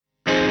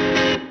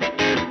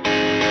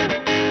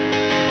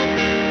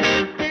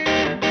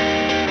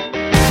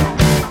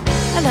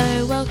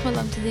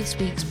this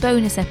week's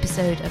bonus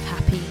episode of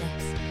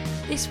Happiness.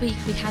 This week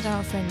we had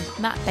our friend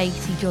Matt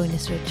Baty join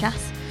us for a chat.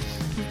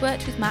 We've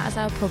worked with Matt as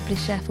our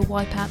publisher for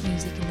Wipeout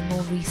Music in the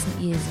more recent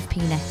years of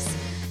Peaness.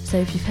 So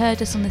if you've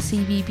heard us on the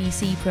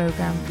CBBC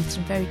programme with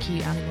some very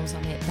cute animals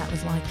on it, that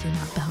was likely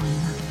Matt behind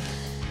that.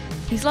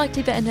 He's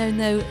likely better known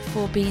though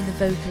for being the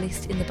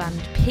vocalist in the band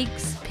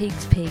Pigs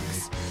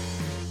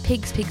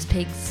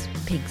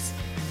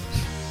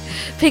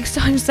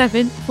Times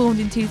 7,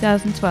 formed in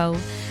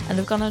 2012, and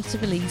have gone on to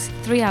release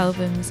 3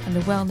 albums and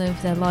are well known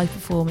for their live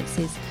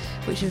performances,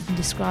 which have been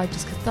described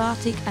as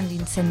cathartic and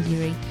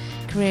incendiary,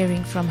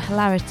 careering from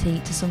hilarity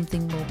to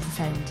something more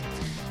profound.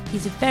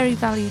 He's a very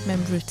valued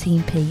member of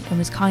Team P and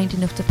was kind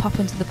enough to pop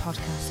onto the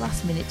podcast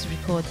last minute to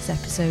record this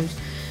episode.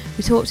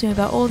 We talked to him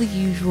about all the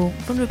usual,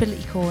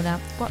 vulnerability corner,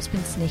 what's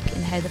been SNICK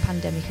and how the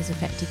pandemic has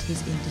affected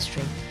his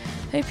industry.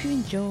 Hope you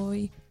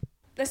enjoy.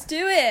 Let's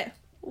do it!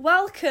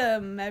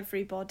 Welcome,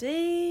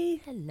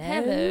 everybody.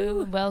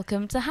 Hello, and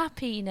welcome to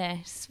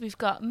Happiness. We've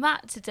got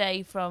Matt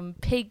today from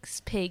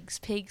Pigs. Is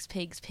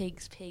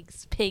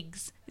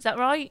that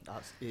right?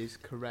 That is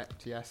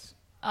correct, yes.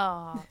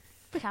 Oh,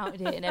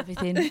 counted it and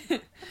everything.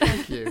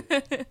 Thank you.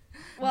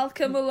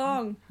 Welcome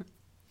along.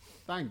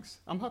 Thanks.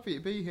 I'm happy to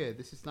be here.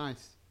 This is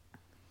nice.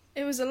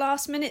 It was a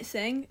last minute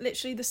thing,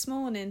 literally this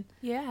morning.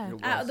 Yeah.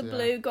 Out of the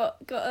blue, got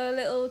a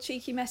little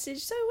cheeky message.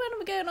 So when are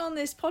we going on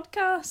this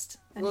podcast?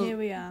 And here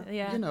we are.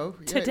 Yeah. You know,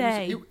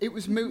 today. It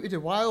was mooted a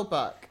while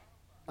back.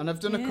 And I've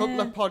done a couple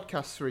of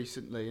podcasts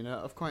recently, and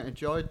I've quite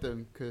enjoyed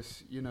them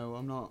because, you know,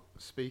 I'm not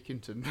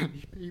speaking to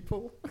many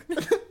people at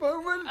the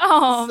moment.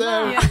 Oh,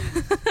 so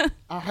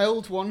I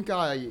held one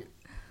guy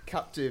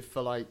captive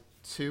for like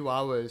 2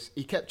 hours.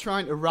 He kept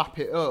trying to wrap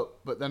it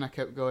up, but then I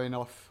kept going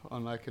off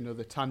on like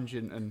another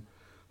tangent and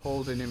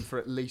holding him for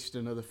at least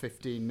another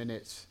 15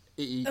 minutes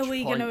each. Are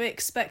we going to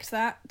expect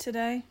that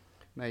today?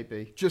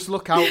 Maybe. Just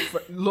look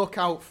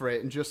out for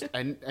it and just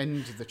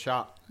end the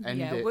chat.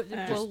 End it.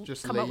 We'll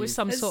just come leave. up with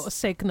some sort of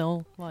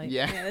signal.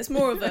 Yeah, there's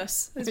more of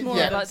us. There's more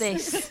of like us.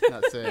 this.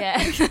 That's it.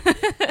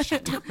 Yeah.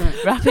 Shut up.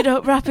 Wrap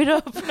it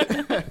up.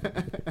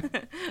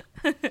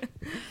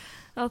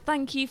 Well,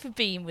 thank you for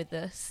being with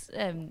us.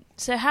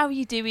 So how are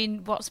you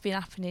doing? What's been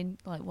happening?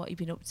 Like, what have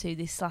you been up to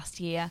this last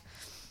year?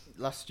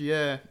 Last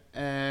year,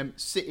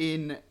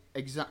 sitting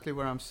exactly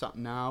where I'm sat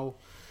now,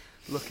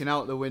 looking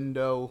out the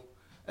window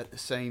at the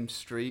same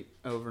street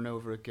over and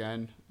over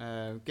again,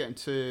 getting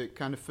to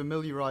kind of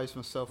familiarise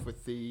myself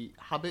with the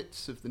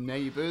habits of the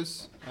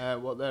neighbours,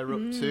 what they're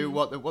up to,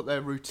 what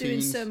their routines.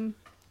 Doing some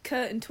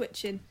curtain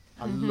twitching.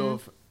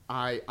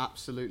 I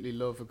absolutely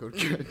love a good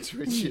curtain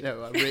twitch. You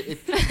know,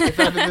 if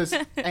ever there's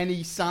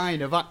any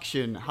sign of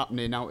action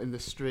happening out in the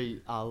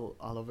street, I'll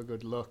have a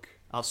good look.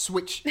 I'll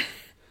switch.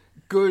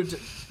 Good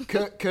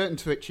curtain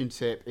twitching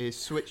tip is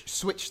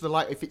switch the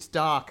light. If it's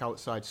dark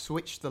outside,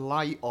 switch the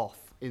light off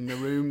in the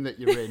room that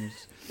you're in,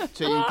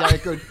 so you get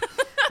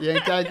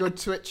a good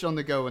twitch on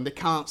the go, and they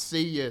can't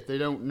see you. They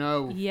don't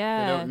know.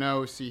 Yeah. They don't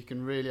know, so you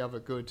can really have a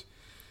good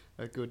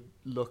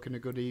look and a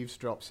good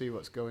eavesdrop, see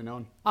what's going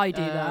on. I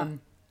do that.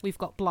 We've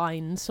got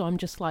blinds, so I'm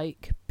just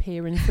like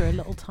peering through a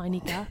little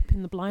tiny gap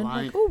in the blind.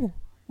 Like, oh,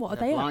 what are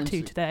they up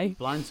to today?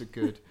 Blinds are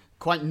good.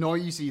 Quite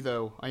noisy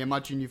though. I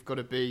imagine you've got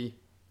to be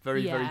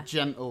very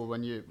gentle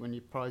when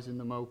you're prizing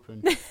them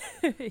open.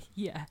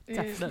 Yeah,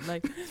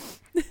 definitely.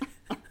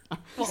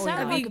 You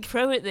sound like a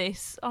pro at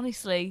this,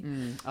 honestly.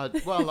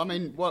 Well, I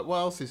mean, what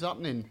else is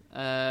happening?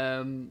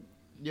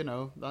 You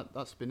know,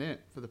 that's been it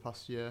for the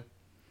past year.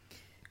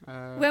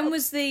 When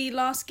was the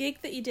last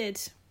gig that you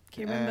did?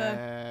 Can you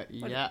remember?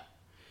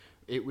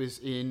 It was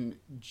in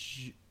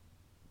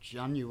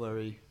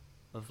January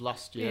of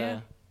last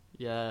year.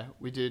 Yeah,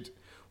 we did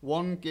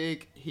one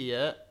gig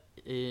here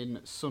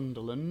in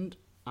Sunderland,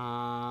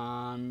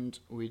 and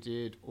we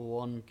did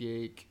one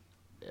gig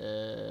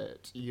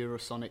at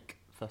Eurosonic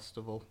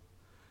Festival,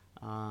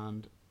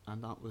 and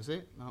that was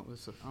it. That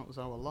was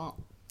our lot.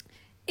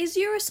 Is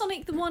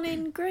Eurosonic the one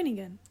in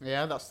Groningen?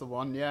 Yeah, that's the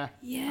one. Yeah.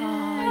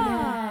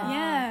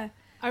 Yeah.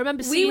 I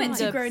remember We seeing went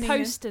to the Groningen,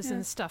 posters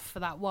and stuff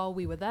for that while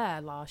we were there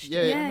last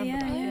year. Yeah.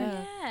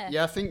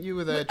 Yeah, I think you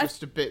were there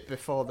just a bit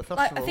before the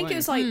festival. I think it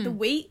was like a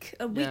week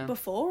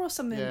before or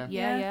something.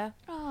 Yeah.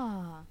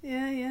 Oh.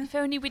 Yeah. If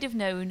only we'd have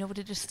known, I would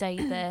have just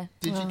stayed there.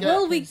 Did you get?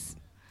 Well,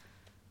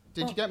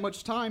 Did you get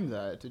much time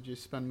there? Did you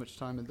spend much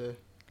time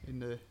in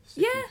the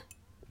city? Yeah.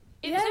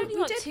 It was only we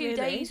like did 2 really.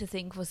 days, I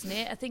think, wasn't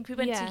it? I think we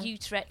went to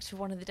Utrecht for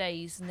one of the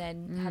days and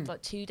then had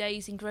like 2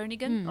 days in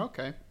Groningen.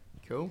 Okay,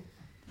 cool.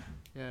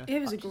 Yeah. It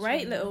was a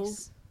great little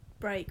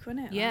break,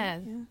 wasn't it? Yeah,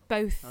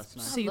 both nice.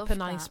 super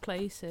nice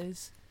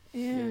places.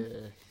 Yeah.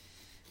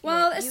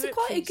 Well, it's Europe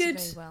quite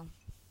treats you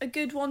a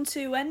good one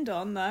to end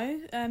on though.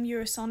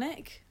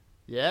 Eurosonic.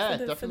 Yeah,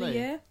 for definitely. the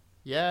year.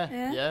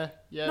 Yeah.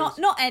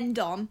 Not end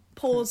on,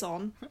 pause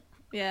on.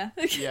 Yeah.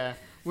 Yeah.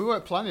 We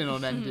weren't planning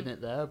on ending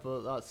it there,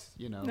 but that's,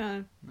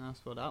 No.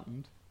 that's what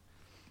happened.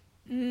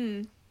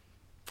 Yeah.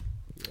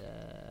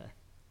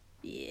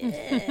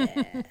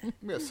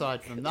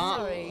 Aside from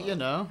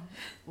that,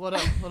 what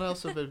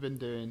else have I been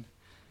doing?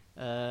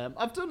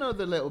 I've done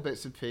other little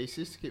bits and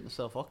pieces to keep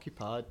myself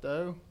occupied,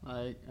 though.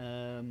 Like,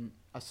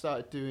 I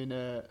started doing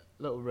a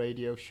little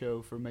radio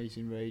show for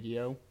Amazing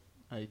Radio,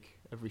 like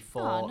every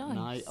fortnight.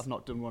 Nice. I've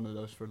not done one of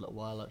those for a little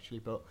while, actually,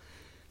 but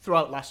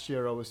throughout last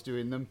year I was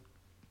doing them.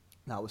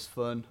 That was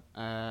fun.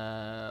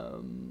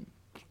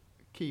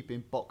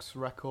 Keeping box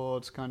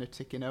records kind of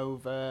ticking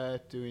over.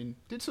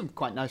 Did some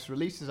quite nice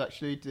releases,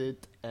 actually.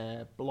 Did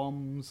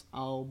Blom's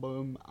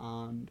album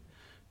and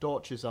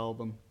Dorch's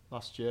album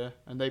last year,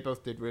 and they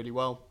both did really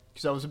well,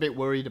 because I was a bit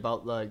worried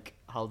about like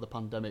how the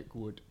pandemic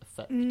would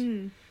affect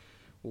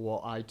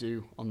what I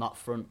do on that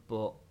front,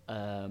 but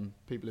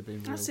people have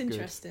been real That's good.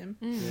 interesting.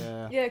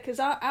 Yeah, because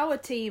our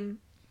team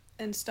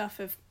and stuff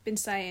have been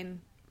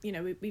saying, you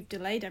know, we've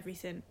delayed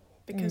everything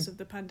because of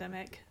the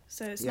pandemic,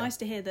 so it's nice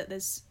to hear that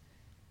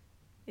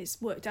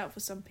it's worked out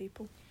for some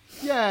people.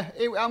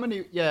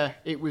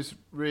 It was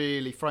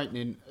really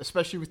frightening,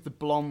 especially with the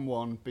Blom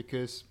one,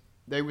 because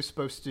they were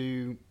supposed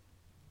to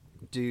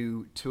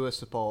do tour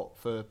support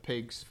for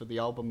Pigs for the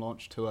album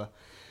launch tour,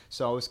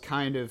 so I was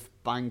kind of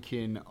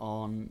banking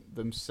on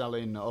them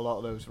selling a lot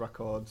of those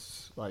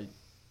records like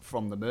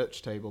from the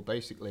merch table,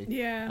 basically.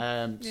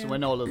 So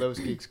when all of those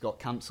gigs got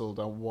cancelled,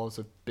 I was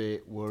a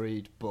bit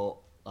worried, but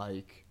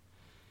like,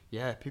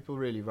 yeah, people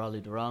really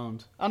rallied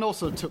around, and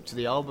also took to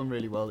the album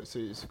really well. It's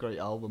a great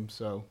album,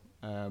 so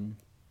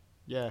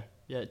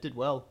it did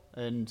well.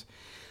 And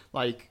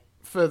like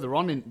further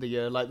on in the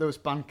year, like those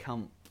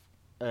Bandcamp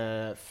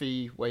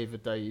fee waiver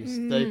days,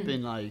 they've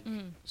been like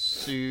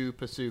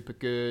super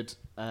good.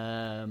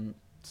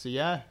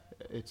 So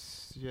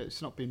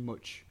it's not been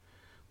much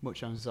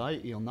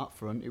anxiety on that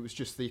front. It was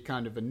just the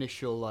kind of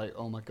initial like,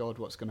 oh my god,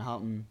 what's going to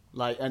happen?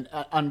 Like,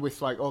 and with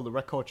like all the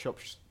record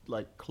shops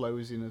like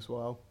closing as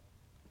well.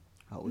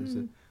 That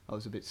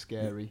was a bit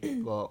scary,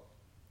 but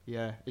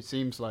yeah, it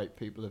seems like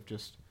people have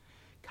just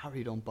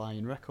carried on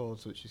buying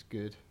records, which is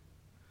good.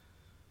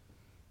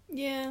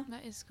 Yeah,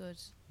 that is good.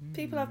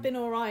 People have been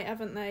all right,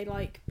 haven't they?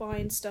 Like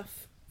buying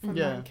stuff from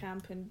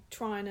Bandcamp and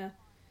trying to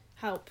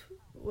help,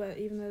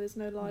 even though there's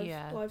no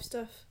live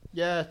stuff.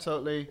 Yeah,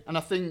 totally. And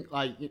I think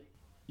like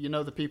you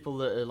know, the people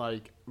that are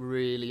like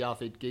really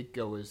avid gig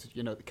goers,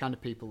 you know, the kind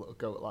of people that will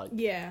go at like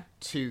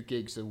 2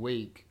 gigs a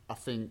week, I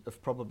think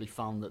have probably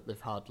found that they've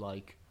had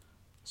like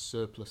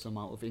surplus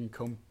amount of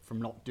income from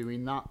not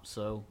doing that,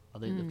 so I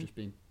think they've just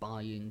been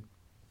buying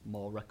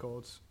more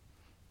records.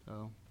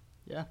 So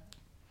yeah,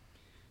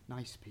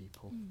 nice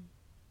people.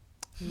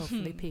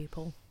 Lovely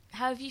people.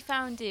 How have you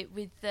found it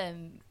with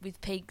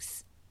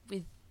Pigs,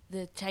 with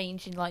the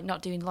change in like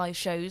not doing live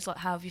shows? Like,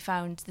 how have you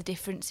found the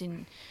difference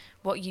in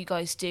what you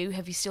guys do?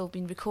 Have you still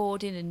been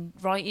recording and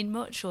writing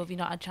much, or have you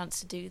not had a chance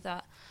to do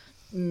that?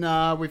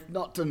 Nah, we've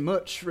not done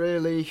much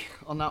really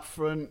on that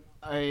front.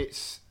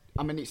 It's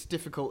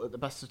difficult at the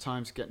best of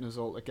times getting us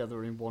all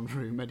together in one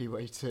room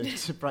anyway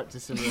to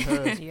practice and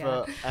rehearse.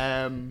 But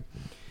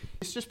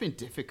it's just been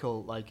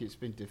difficult. Like, it's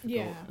been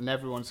difficult, and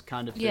everyone's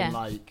kind of been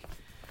like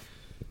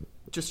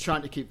just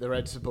trying to keep their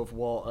heads above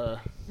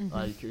water,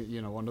 like,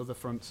 you know, on other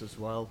fronts as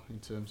well, in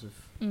terms of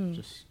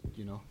just,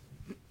 you know,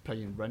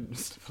 paying rent and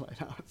stuff like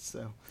that.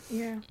 So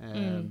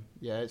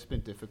it's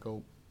been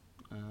difficult.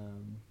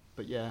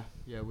 But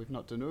we've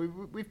not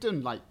done. We've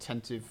done like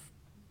tentative,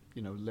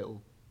 you know,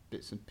 little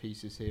bits and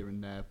pieces here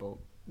and there, but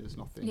there's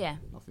nothing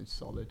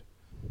solid.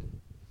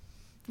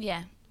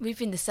 Yeah, we've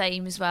been the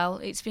same as well.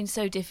 It's been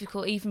so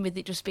difficult, even with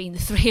it just being the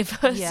 3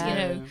 of us, you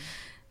know,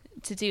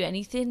 to do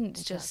anything.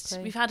 It's just,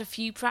 we've had a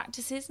few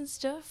practices and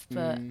stuff,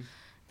 but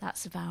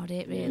that's about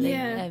it, really.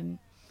 Yeah.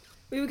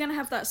 We were going to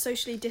have that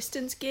socially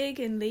distanced gig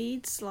in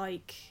Leeds,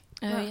 like...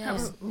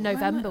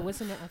 November,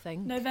 wasn't it, I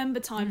think? November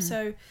time,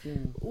 so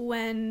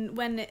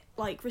when it,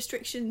 like,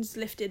 restrictions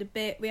lifted a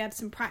bit, we had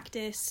some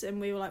practice, and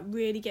we were, like,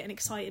 really getting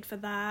excited for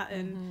that,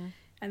 and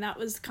that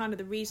was kind of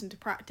the reason to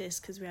practice,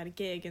 because we had a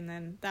gig, and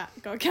then that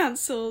got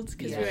cancelled,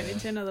 because we went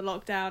into another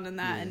lockdown and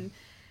that, and...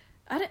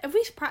 have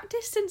we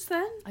practiced since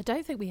then? I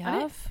don't think we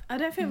have. I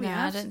don't think we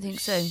have. I don't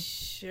think so.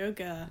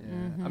 Sugar.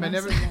 Yeah. I mean,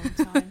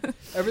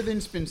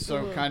 everything's been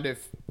so kind of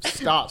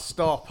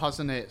start-stop,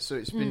 hasn't it? So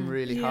it's been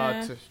really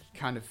hard to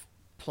kind of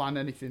plan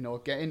anything or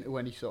get into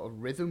any sort of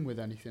rhythm with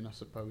anything, I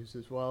suppose,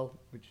 as well,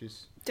 which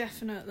is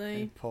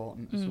definitely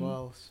important as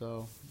well.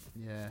 So,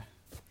 yeah,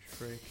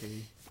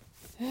 tricky.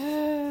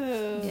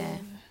 Yeah.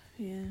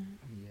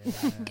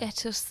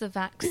 Get us the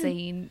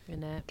vaccine.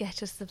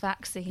 Get us the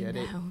vaccine Get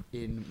now.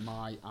 It in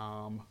my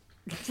arm.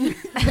 I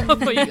thought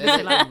you were going to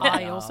say like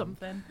eye or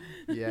something.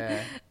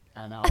 Yeah,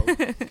 and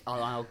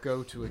I'll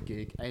go to a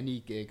gig,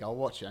 any gig. I'll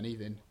watch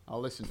anything. I'll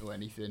listen to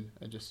anything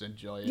and just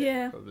enjoy it.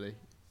 Yeah, probably.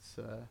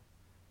 So.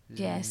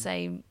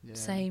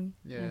 Same.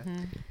 Yeah.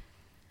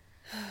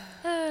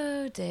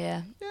 Oh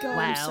dear. God,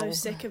 I'm so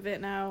sick of it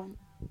now.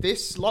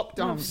 This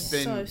lockdown's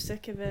been so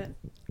sick of it.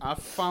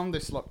 I've found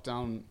this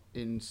lockdown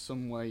in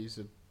some ways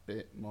a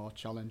bit more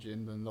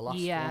challenging than the last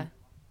one. Yeah,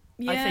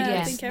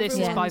 I think this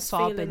has by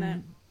far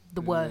been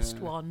the worst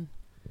one.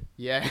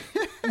 Yeah.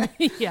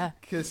 Yeah.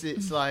 Because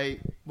it's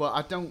like, well,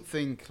 I don't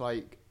think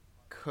like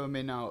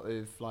coming out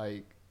of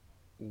like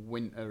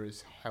winter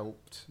has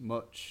helped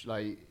much.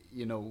 Like,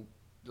 you know,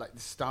 like the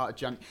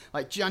start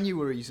of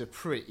January's a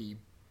pretty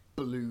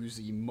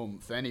bluesy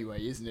month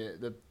anyway, isn't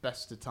it? The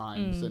best of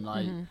times. And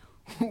like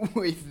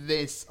with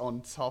this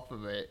on top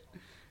of it,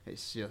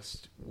 it's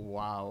just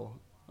wow.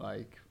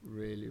 Like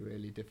really,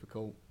 really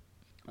difficult.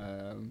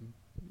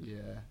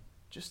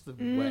 Just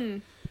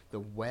the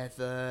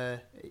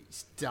weather.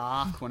 It's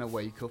dark when I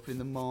wake up in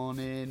the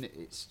morning.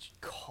 It's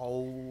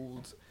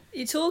cold.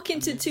 You're talking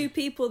to two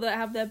people that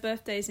have their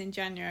birthdays in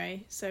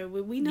January, so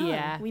we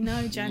know. We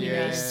know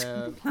January.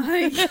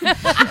 Like,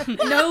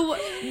 no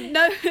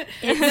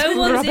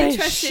one's rubbish.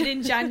 interested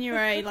in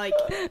January. Like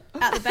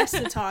at the best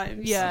of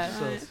times. Yeah.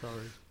 I'm so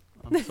sorry.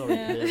 I'm sorry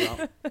to hear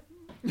that.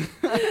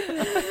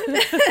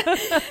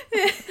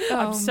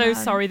 I'm so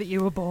sorry that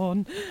you were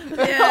born.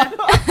 Yeah.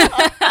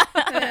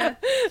 Yeah.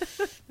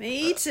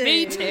 Me too.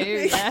 Me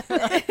too. Yeah.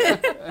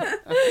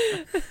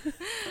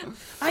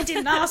 I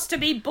didn't ask to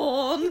be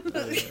born.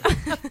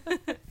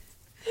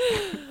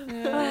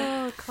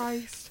 Oh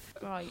Christ!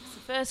 Right. So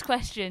first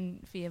question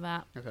for you,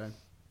 Matt. Okay.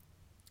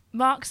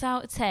 Marks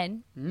out of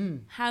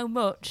 10. How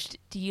much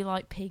do you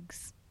like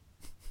pigs?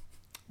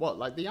 What,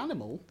 like the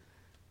animal?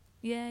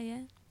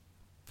 Yeah.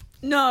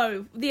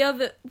 No, the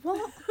other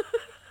what?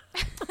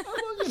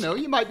 Well, you know,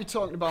 you might be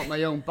talking about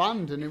my own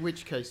band, and in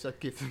which case I'd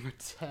give them a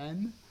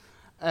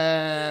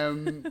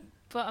 10.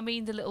 But I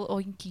mean the little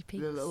oinky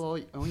pigs. The little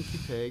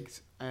oinky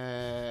pigs.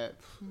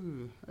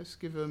 Let's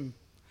give them.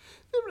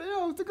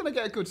 They're going to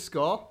get a good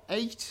score.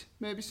 8,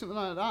 maybe something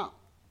like that.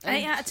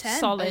 8 out of 10.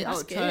 Solid. 8 out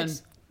That's of good. 10.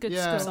 Good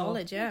Yeah. score.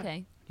 Solid, yeah.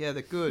 Okay. Yeah,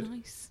 they're good.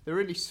 Nice. They're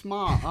really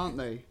smart, aren't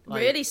they?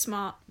 Like, Really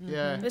smart.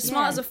 Yeah. They're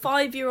smart as a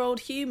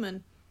 5-year-old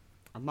human.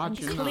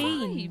 Imagine that.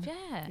 Clean.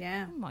 Yeah.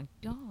 Yeah. Oh my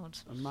god.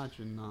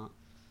 Imagine that.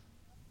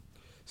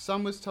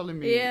 Sam was telling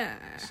me. Yeah.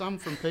 Sam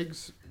from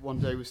Pigs one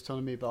day was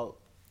telling me about.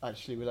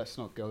 Actually, let's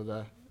not go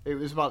there. It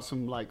was about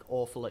some like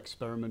awful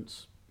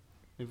experiments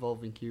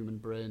involving human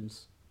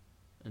brains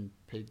and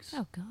pigs.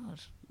 Oh god.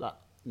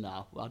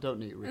 No, I don't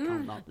need to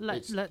recount that.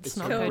 Let's It's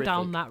not go horrific.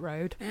 down that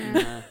road.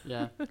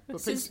 Yeah. But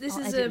This pigs, is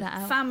I'll a edit that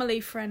out.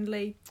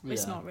 family-friendly...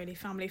 It's Yeah. not really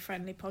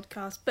family-friendly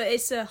podcast, but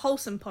it's a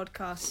wholesome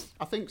podcast.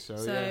 I think so.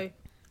 So, Yeah.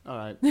 All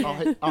right.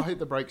 I'll hit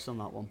the brakes on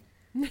that one.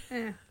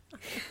 yeah.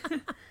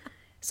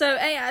 So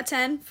 8 out of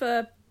 10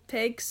 for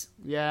pigs.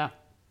 Yeah.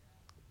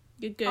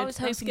 You're good. I was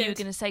That's hoping you were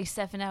good. going to say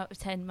 7 out of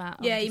 10, Matt.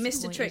 I'm Yeah, you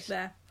missed a disappointed. trick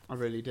there. I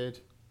really did.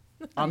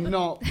 I'm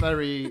not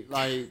very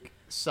like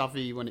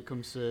savvy when it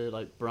comes to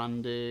like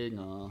branding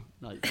or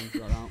like things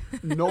like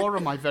that. Nor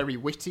am I very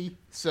witty.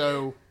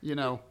 So you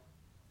know,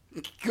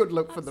 good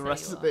luck for the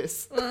rest of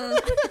this. I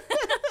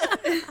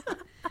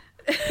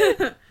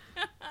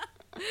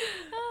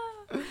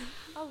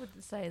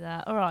wouldn't say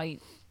that. All right.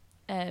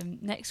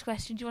 Next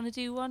question. Do you want to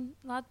do one,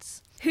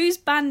 lads? Whose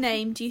band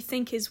name do you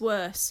think is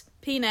worse?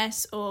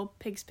 Peaness or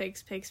Pigs?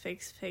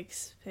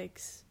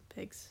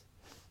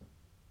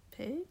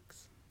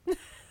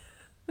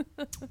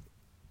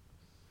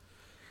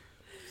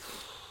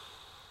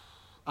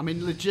 I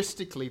mean,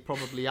 logistically,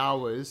 probably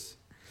ours.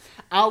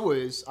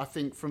 Ours, I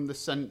think, from the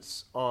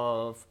sense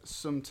of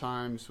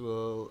sometimes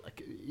will,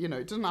 you know,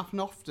 it doesn't happen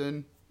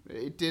often.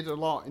 It did a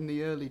lot in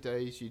the early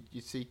days.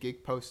 You'd see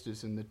gig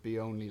posters and there'd be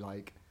only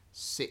like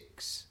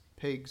 6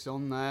 pigs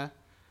on there.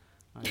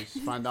 I used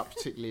to find that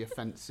particularly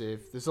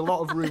offensive. There's a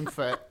lot of room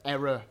for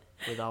error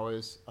with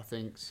ours, I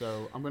think.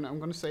 So I'm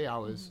gonna say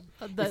ours.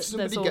 There's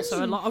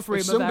also a lot of room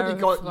if somebody of error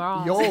got for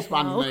ours your as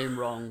band well. name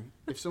wrong,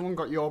 if someone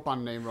got your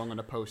band name wrong on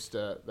a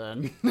poster,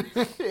 then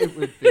it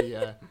would be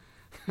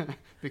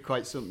be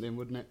quite something,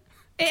 wouldn't it?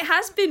 It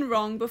has been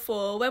wrong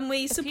before when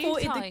we A few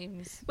supported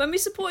times. when we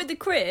supported the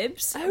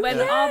Cribs. Oh, when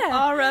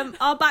yeah.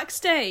 our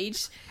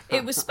backstage,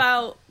 it was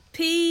spelled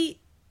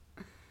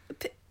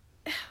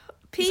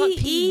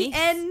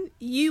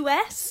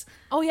P-E-N-U-S.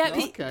 Oh yeah,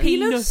 Okay.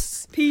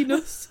 Penis.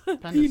 Penis.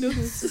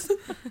 Penis.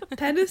 Penis.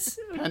 Penis.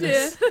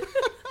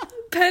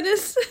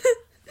 Penis.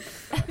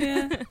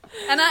 Yeah.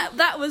 And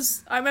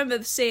I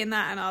remember seeing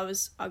that and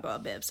I got a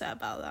bit upset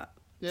about that,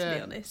 to be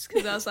honest,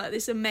 because I was like,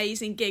 this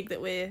amazing gig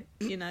that we're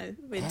doing,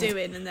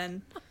 and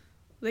then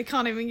they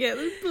can't even get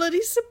the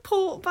bloody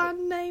support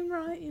band name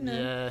right, you know.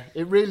 Yeah,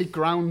 it really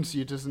grounds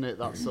you, doesn't it,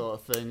 that sort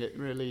of thing? It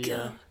really,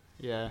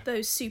 yeah.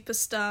 Those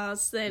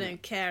superstars, they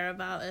don't care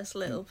about us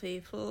little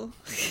people.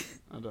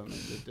 I don't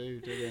think they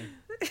do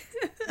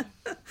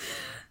they?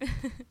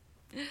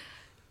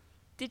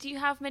 Did you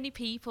have many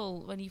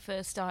people when you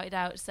first started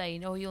out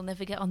saying, "Oh, you'll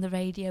never get on the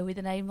radio with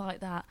a name like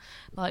that"?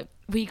 Like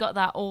we got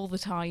that all the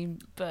time,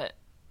 but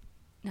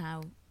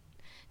now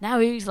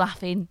who's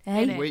laughing?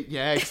 Eh?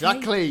 Yeah,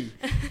 exactly.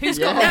 Who's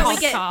Yeah. got Now a we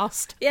get-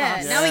 podcast?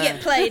 Yeah, now we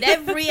get played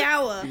every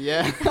hour.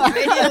 Yeah.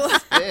 Radio.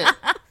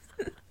 That's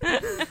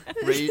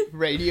it.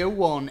 Radio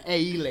 1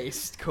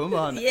 A-list, come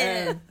on.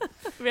 Yeah.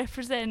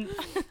 Represent.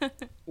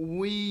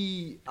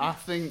 I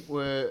think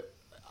were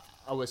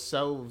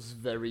ourselves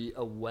very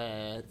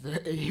aware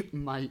that it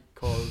might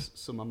cause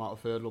some amount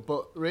of hurdle,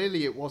 but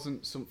really it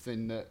wasn't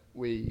something that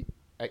we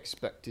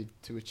expected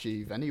to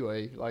achieve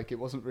anyway. Like, it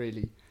wasn't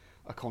really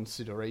a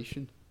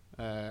consideration.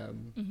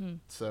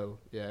 So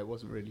yeah, it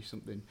wasn't really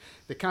something.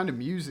 The kind of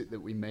music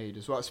that we made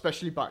as well,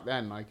 especially back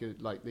then, like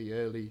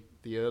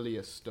the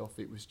earlier stuff,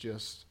 it was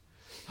just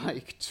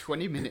like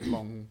 20-minute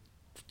long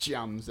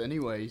jams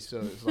anyway. So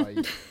it's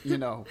like, you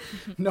know,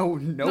 no,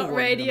 not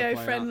radio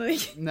friendly.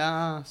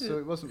 Nah, so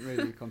it wasn't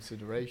really a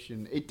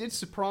consideration. It did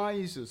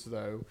surprise us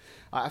though.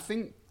 I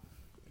think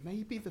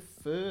maybe the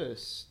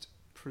first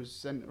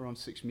presenter on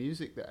Six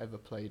Music that ever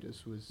played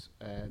us was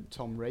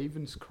Tom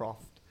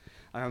Ravenscroft.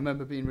 And I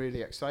remember being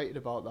really excited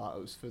about that.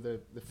 It was for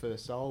the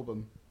first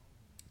album,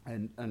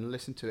 and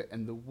listen to it.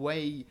 And the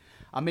way,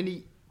 I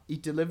mean, he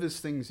delivers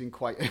things in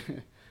quite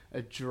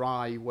a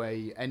dry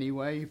way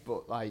anyway,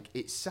 but like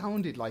it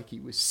sounded like he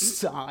was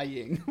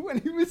sighing when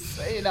he was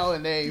saying our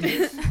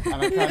names. And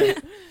I kind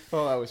of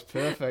thought that was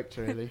perfect,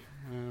 really.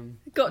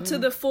 Got to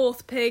the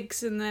fourth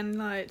pigs and then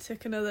like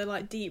took another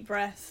like deep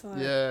breath. Like,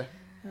 yeah.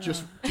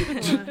 Just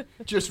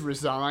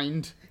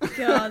resigned.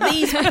 God,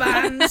 these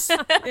bands.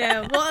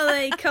 Yeah, what do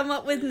they come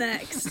up with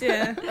next?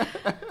 Yeah.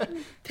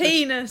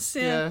 Peaness,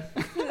 yeah.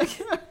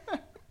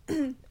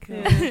 Yeah,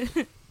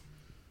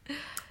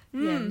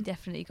 we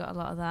definitely got a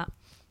lot of that.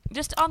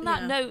 Just on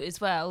that note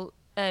as well,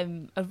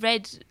 I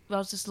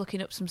was just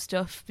looking up some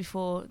stuff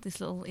before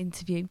this little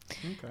interview,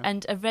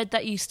 and I read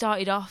that you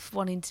started off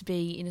wanting to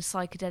be in a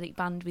psychedelic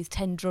band with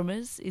 10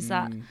 drummers. Is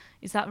that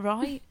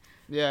right?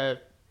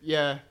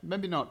 Yeah,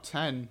 maybe not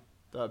 10.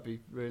 That'd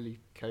be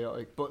really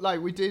chaotic. But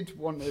like we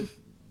wanted.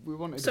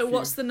 So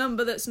what's the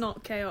number that's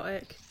not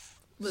chaotic?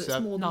 That's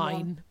more than 9.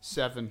 one.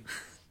 7.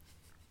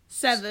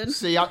 7.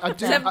 See,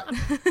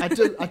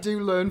 I do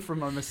learn from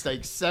my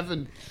mistakes.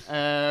 7.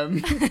 But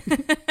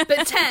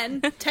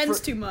 10's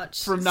too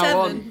much. From now 7.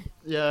 on,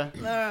 yeah.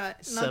 All right,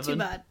 not 7. too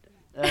bad.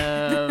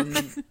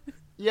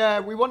 Yeah,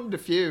 we wanted a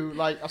few.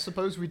 Like I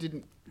suppose we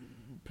didn't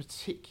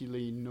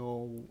particularly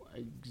know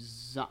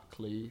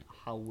exactly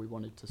how we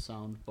wanted to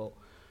sound, but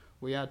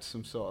we had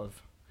some sort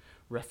of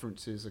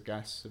references, I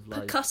guess, of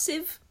like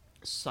percussive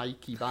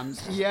psyche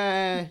bands.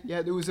 Yeah,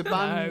 there was a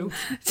band.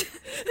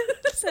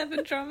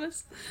 7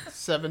 drummers.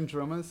 7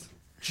 drummers.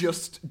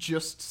 Just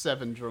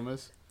 7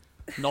 drummers.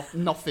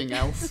 Nothing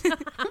else.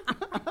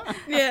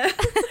 Yeah.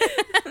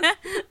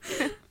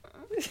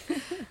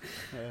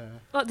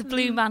 Like the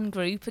Blue Man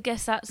Group. I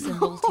guess that's a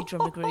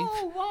multi-drummer group.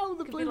 Oh wow,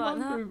 the Blue Man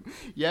that. Group.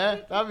 Yeah,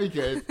 that'd be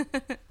good.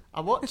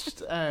 I watched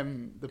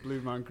the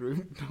Blue Man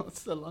Group not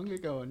so long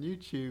ago on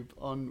YouTube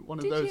on one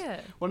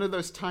of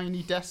those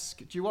tiny desk.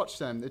 Do you watch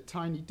them? The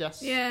tiny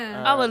desk.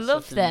 Yeah. I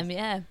love sessions. them.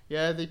 Yeah.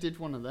 Yeah, they did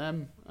one of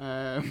them.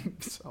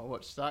 So I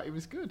watched that. It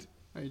was good.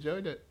 I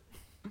enjoyed it.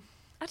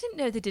 I didn't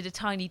know they did a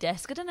tiny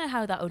desk. I don't know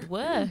how that would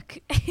work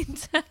in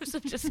terms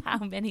of just how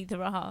many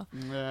there are.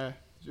 Yeah.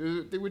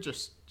 They were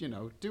just,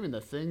 doing their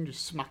thing,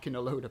 just smacking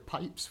a load of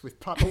pipes with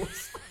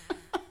paddles.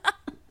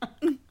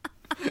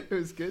 It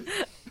was good.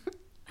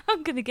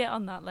 I'm going to get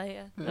on that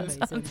later.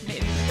 Amazing.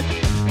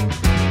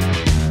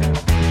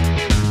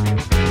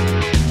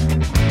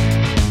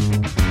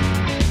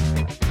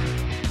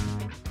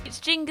 It's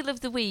Jingle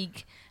of the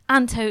Week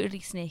and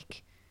Totally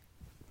Snick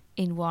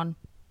in one.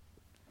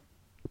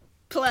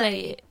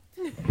 Play it.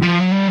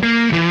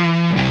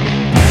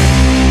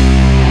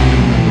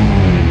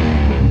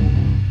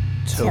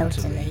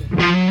 Totally.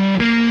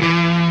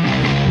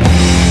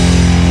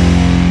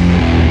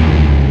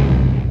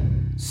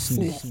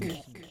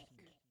 Snick.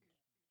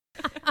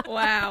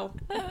 Wow.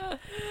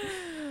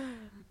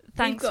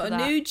 Thanks We've got for a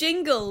that.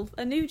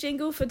 new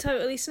jingle for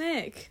Totally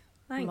Snick.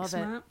 Thanks, Love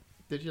it. Matt.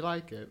 Did you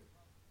like it?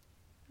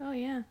 Oh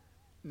yeah.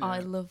 I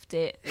loved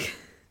it.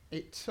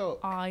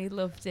 I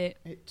loved it.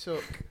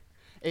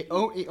 It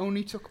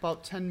only took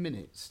about 10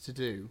 minutes to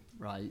do,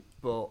 right?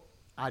 But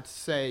I'd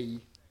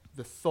say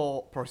the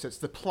thought process,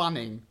 the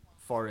planning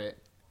for it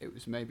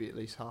was maybe at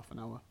least half an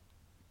hour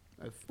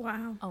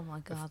Wow. Oh my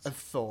God. of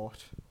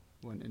thought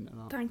went into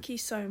that. Thank you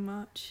so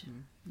much.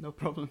 No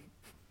problem.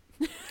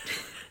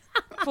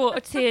 Brought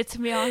a tear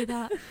to my eye,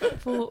 that.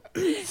 Brought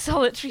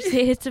solitary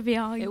tear to my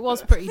eye. It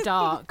was pretty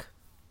dark,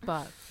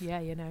 but yeah,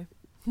 It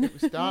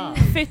was dark.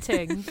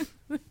 fitting.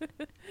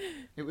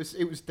 It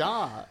was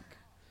dark.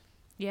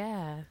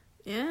 Yeah.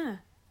 Yeah.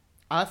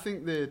 I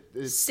think the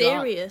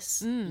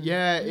Serious.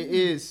 Yeah, it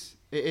is.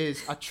 It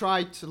is. I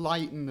tried to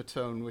lighten the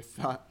tone with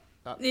that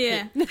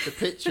Yeah. the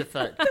pitch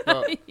effect,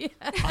 but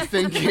I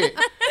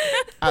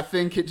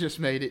think it just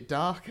made it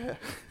darker.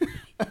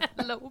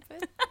 A little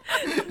bit.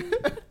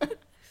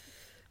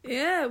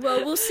 Yeah.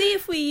 Well, we'll see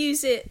if we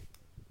use it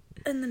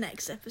in the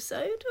next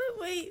episode, won't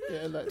we?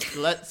 Yeah,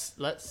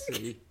 let's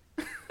see.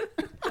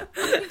 I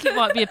think it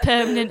might be a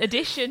permanent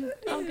addition.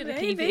 I'm going to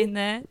keep it Maybe. in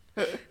there.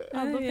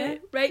 I love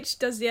it. Rach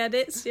does the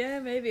edits. Yeah,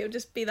 maybe it'll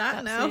just be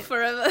that That's now it.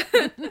 forever.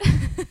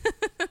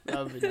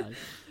 That would be nice.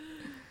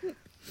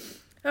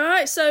 All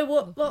right. So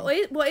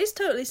what is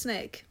Totally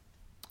Snick?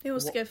 Who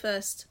wants to go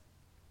first?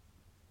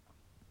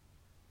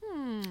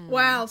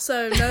 Wow.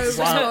 So no response.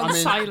 Wow, I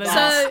mean,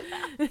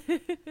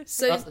 Silence.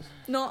 So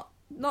not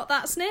not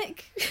that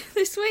SNICK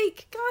this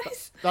week,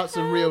 guys. That's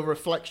a real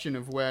reflection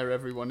of where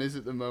everyone is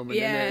at the moment.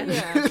 Yeah.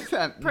 Isn't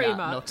it? Pretty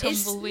much. nothing.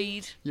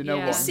 Tumbleweed. You know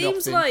Yeah. what? It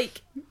seems nothing.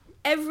 like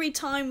every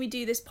time we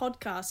do this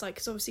podcast, like,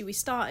 because obviously we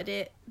started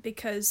it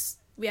because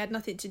we had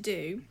nothing to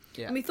do,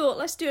 Yeah. and we thought,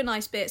 let's do a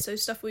nice bit, so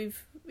stuff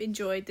we've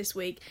enjoyed this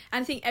week.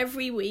 And I think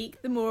every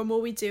week, the more and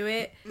more we do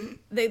it,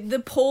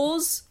 the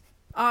pause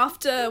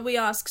after we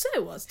ask,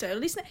 so what's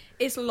Totally SNICK?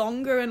 It's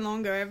longer and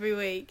longer every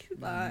week.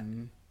 Like,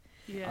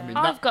 Yeah. I mean,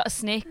 I've got a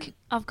SNICK.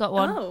 I've got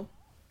one. oh,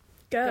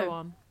 go. Go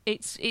on.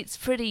 It's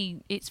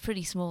pretty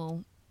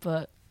small,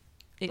 but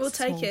it's We'll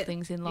take small it.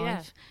 things in Yeah.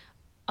 life.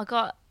 I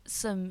got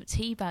some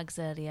tea bags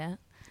earlier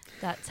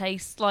that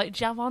taste like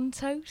jam on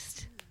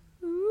toast.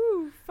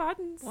 Ooh,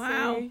 fancy.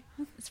 Wow.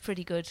 It's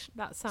pretty good.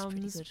 That sounds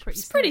pretty good. pretty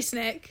It's pretty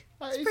SNICK. SNICK.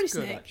 That It's is pretty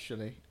good, SNICK.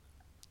 actually.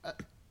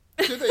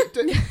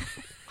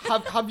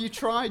 Have you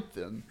tried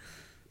them?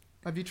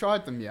 Have you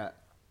tried them yet?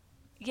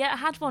 Yeah, I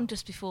had one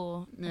just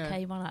before Yeah. I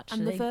came on,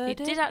 And the actually. It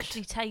verdict? did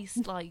actually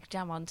taste like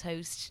jam on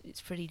toast.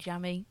 It's pretty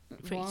jammy,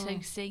 pretty Wow.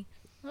 toasty.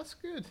 That's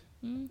good.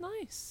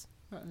 Nice.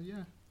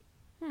 Yeah.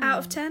 Out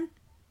of 10?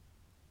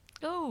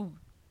 Oh,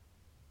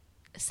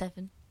 a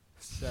 7.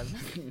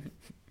 7.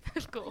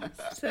 Of course.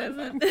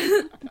 7.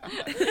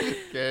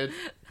 Good.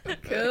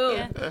 Cool.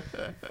 Yeah.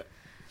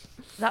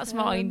 That's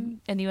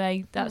mine,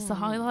 anyway. That's the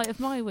highlight of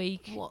my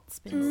week. What's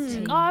been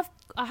sick?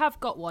 I have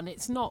got one.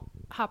 It's not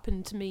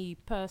happened to me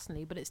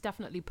personally, but it's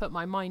definitely put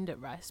my mind at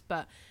rest.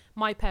 But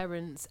my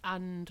parents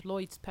and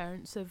Lloyd's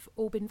parents have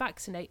all been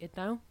vaccinated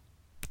now.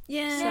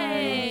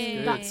 Yay.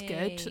 So that's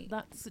good.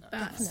 That's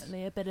That's-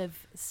 definitely a bit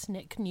of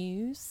SNICK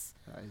news.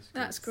 That is good.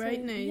 That's great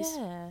So, news.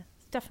 Yeah,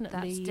 it's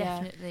definitely, That's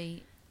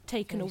definitely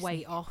taken a very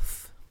weight SNICK.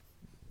 off.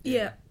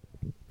 Yeah,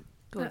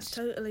 good. that's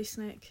totally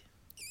SNICK.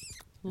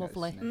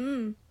 Lovely.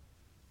 Yes,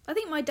 I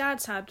think my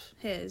dad's had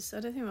his. I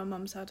don't think my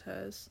mum's had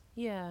hers.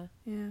 Yeah.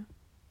 Yeah.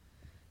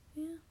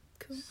 Yeah,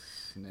 cool.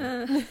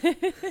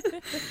 SNICK.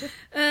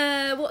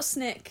 What's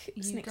SNICK?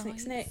 You SNICK, SNICK,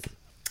 guys. SNICK.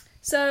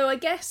 So I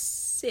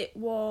guess it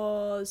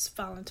was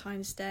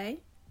Valentine's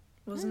Day,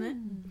 wasn't it?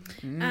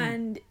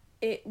 And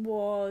it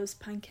was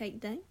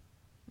Pancake Day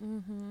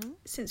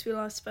since we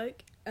last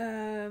spoke.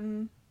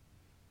 So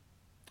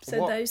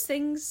What- those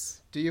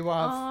things Do you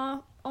have?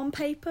 are on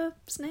paper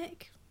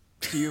SNICK.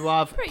 Do you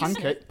have Pretty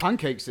pancake?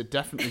 Pancakes are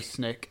definitely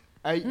SNICK.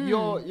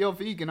 You're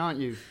vegan, aren't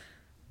you?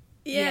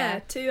 Yeah, Yeah.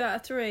 2 out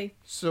of 3.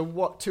 So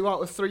what? 2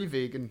 out of 3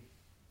 vegan.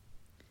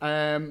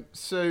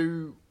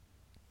 So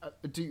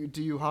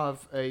do you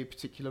have a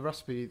particular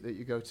recipe that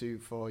you go to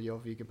for your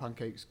vegan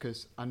pancakes?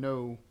 Because I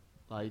know,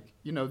 like,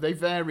 they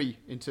vary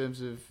in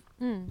terms of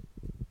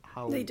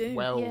how They do,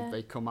 well yeah.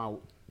 they come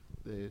out.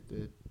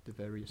 The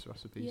various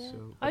recipes. Yeah.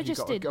 So I have you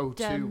just got did, a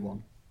go-to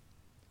one.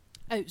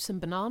 Oats and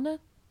banana,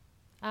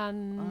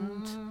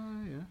 and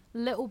Yeah.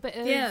 little bit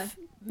of Yeah,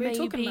 we were maybe,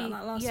 talking about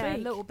that last yeah, week.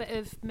 a little bit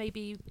of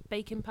maybe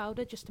baking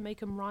powder just to make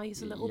them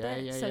rise a little Yeah,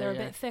 bit, yeah, so yeah, they're yeah.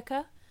 a bit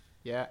thicker.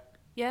 Yeah.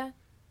 Yeah,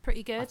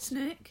 pretty good.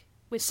 SNICK.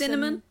 With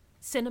Cinnamon?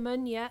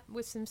 cinnamon, yeah,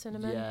 with some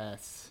cinnamon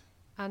Yes.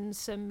 and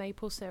some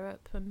maple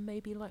syrup and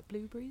maybe like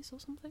blueberries or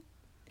something.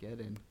 Get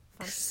in.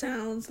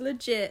 Sounds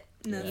legit.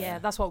 No. Yeah,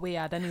 that's what we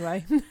had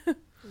anyway.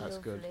 That's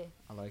good.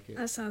 I like it.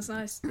 That sounds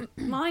nice.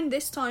 Mine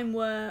this time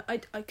were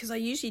because I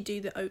usually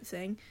do the oat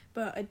thing,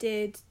 but I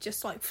did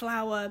just like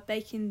flour,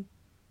 baking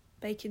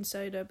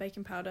soda,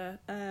 baking powder,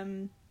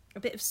 a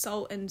bit of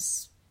salt and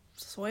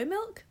soy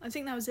milk. I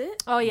think that was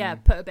it. Oh yeah,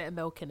 put a bit of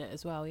milk in it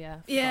as well.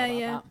 Yeah. Forgot Yeah, about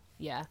yeah. that.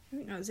 Yeah. I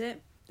think that was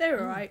it. They were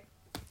alright.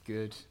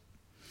 Good.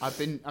 I've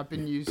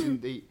been using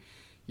the,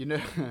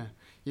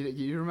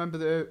 you remember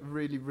the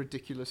really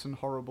ridiculous and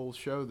horrible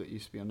show that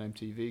used to be on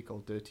MTV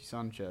called Dirty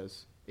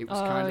Sanchez? It was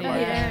Oh, kind of yeah.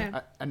 like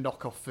Yeah. a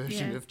knockoff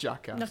version Yeah. of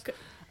Jackass.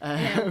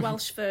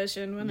 Welsh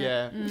version, wasn't it?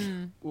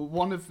 Yeah. Well,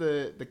 one of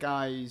the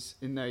guys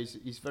in there,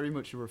 he's very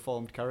much a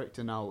reformed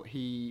character now.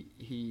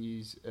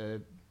 He's a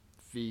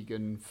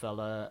vegan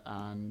fella,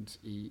 and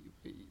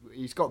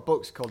he's got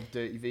books called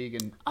Dirty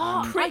Vegan.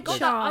 Oh, and I got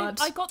that.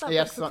 Pritchard. I got that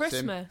Yes, book for that's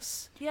him.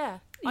 Christmas. Yeah.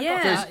 I Yeah.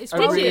 got There's that. It's a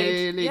really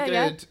really good.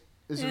 good.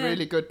 There's a Yeah.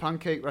 really good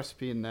pancake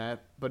recipe in there,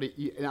 but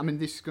I mean,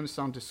 this is going to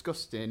sound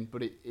disgusting,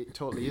 but it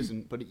totally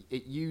isn't. But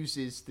it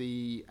uses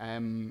the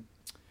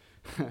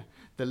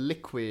the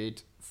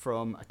liquid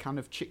from a can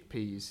of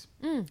chickpeas.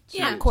 Yeah.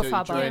 to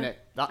Aquafaba. drain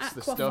it. That's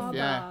the stuff,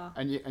 yeah.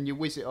 Aquafaba. And you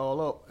whiz it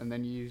all up, and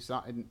then you use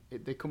that, and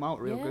they come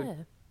out real good. Yeah.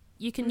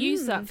 You can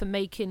use that for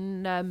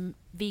making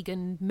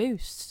vegan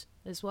mousse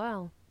as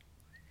well.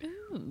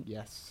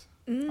 Yes.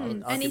 I'll give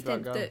that a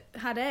Anything go. that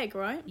had egg,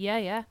 right? Yeah,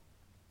 yeah.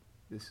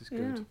 This is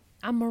good.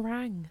 And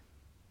meringue.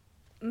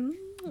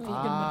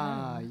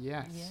 Ah,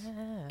 yes.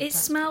 Yeah. It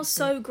smells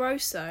so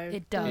gross though.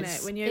 It doesn't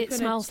does. it? When you It open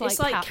smells it's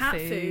like like cat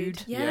cat food.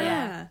 food. Yeah.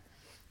 Yeah.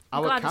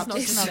 Our glad it's cats, not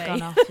It's just not me.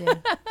 gone off,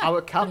 yeah.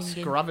 our cats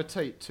Ringing.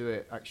 gravitate to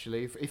it.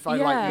 Actually, if I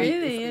Yeah. like,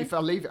 Really? if I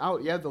leave it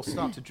out, yeah, they'll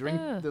start to drink.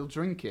 Ugh. They'll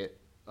drink it.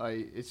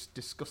 It's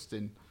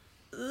disgusting.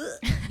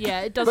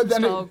 Yeah, it doesn't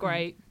then smell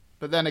great.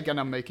 But then again,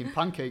 I'm making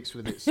pancakes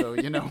with it, so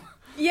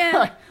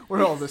Yeah.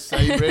 we're all the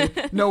same. Really,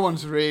 no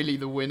one's really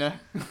the winner.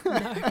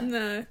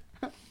 No.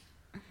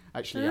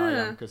 Actually, I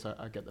am, because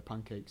I get the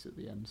pancakes at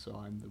the end, so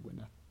I'm the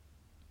winner.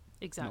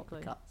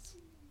 Exactly. Not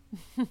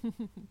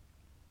the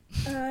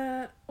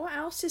cats. What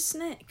else is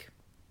SNICK?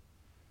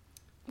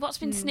 What's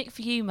been SNICK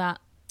for you, Matt?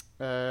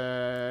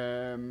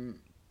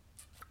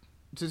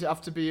 Does it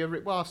have to be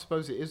well, I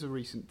suppose it is a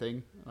recent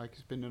thing. Like,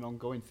 it's been an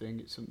ongoing thing.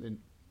 It's something.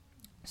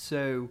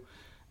 So,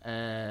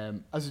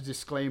 as a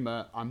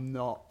disclaimer, I'm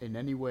not in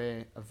any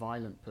way a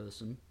violent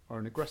person or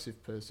an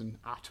aggressive person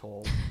at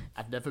all.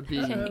 I've never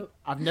been. Okay.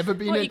 I've never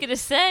been. What are you gonna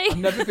say? I've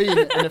never been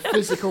in a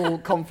physical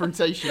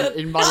confrontation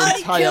in my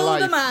entire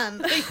life. The man.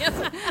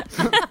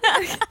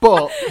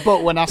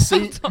 But when I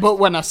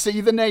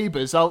see the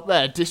neighbours out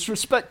there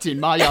disrespecting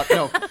my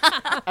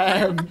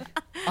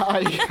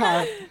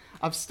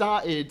I've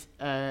started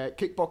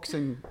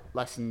kickboxing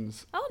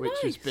lessons, which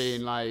has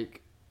been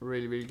like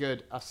really, really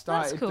good. I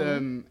started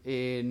them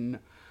in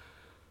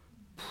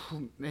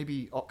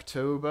maybe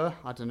October.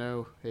 I don't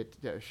know. It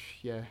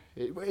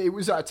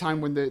was at a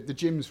time when the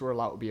gyms were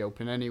allowed to be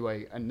open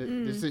anyway, and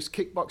there's this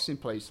kickboxing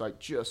place like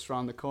just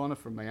around the corner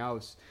from my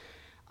house,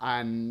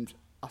 and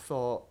I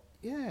thought,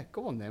 yeah,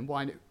 go on then.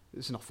 Why not?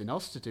 There's nothing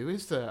else to do,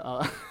 is there?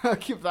 I'll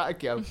give that a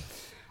go,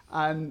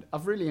 and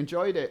I've really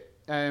enjoyed it.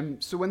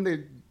 So when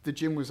the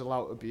gym was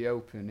allowed to be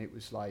open, it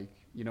was like,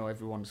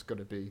 everyone's got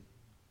to be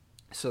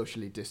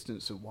socially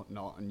distanced and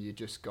whatnot, and you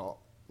just got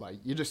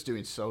you're just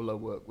doing solo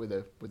work with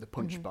a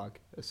punch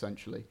bag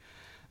essentially.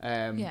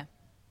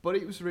 But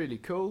it was really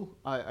cool.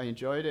 I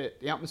enjoyed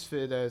it. The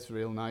atmosphere there is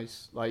real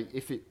nice. Like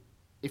if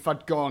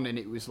I'd gone and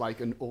it was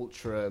like an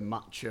ultra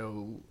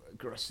macho,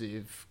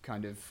 aggressive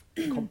kind of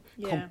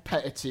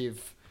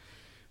competitive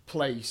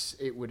place,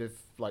 it would have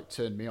like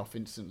turned me off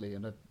instantly,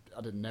 and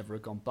I'd have never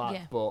gone back.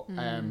 Yeah. But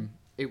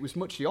it was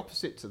much the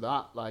opposite to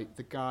that. Like,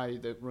 the guy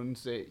that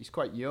runs it, he's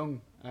quite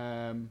young.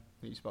 I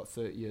think he's about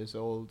 30 years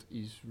old.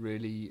 He's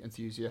really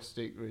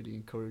enthusiastic, really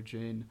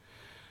encouraging.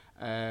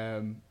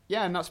 And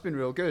that's been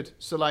real good.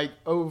 So, like,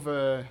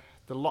 over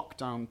the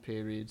lockdown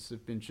periods,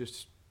 they've been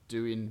just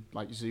doing,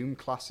 like, Zoom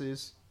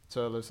classes.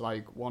 So there's,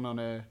 like, one on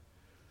a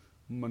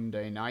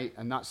Monday night,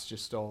 and that's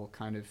just all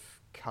kind of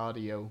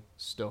cardio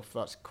stuff.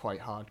 That's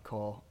quite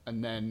hardcore.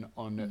 And then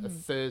on a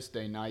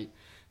Thursday night,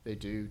 they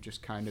do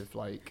just kind of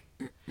like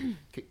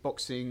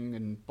kickboxing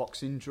and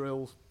boxing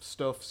drill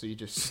stuff. So you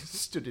just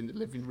stood in the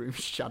living room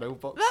shadow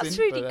boxing. That's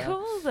really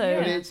cool, though.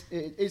 But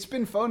it's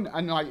been fun,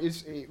 and like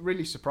it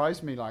really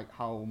surprised me like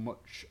how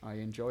much I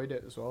enjoyed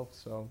it as well.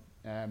 So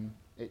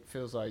it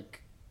feels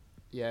like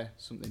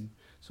something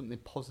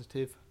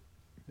positive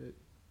that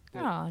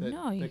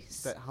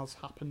has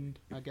happened,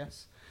 I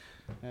guess.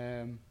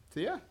 So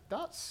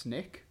that's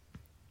SNICK.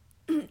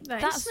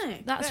 That's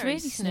SNICK. That's Very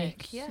really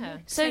SNICK. Yeah.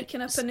 So taking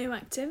up a new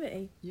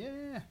activity.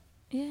 Yeah.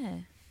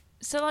 Yeah.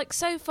 So, like,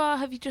 so far,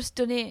 have you just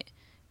done it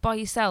by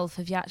yourself?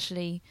 Have you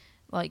actually,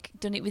 like,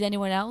 done it with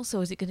anyone else?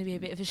 Or is it going to be a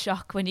bit of a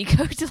shock when you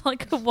go to,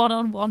 like, a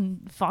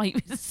one-on-one fight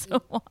with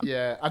someone?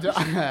 Yeah, I don't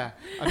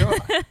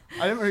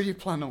really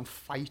plan on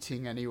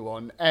fighting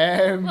anyone.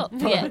 Maybe not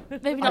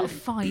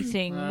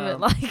fighting,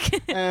 but,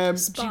 like,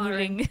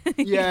 sparring.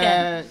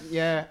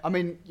 Yeah. I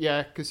mean,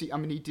 because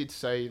he did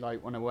say,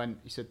 like, when I went,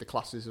 he said the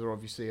classes are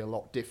obviously a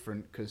lot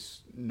different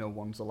because no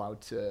one's allowed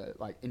to,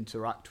 like,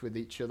 interact with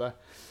each other.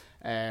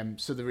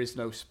 So there is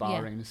no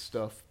sparring and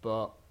stuff,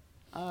 but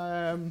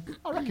I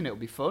reckon it'll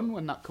be fun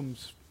when that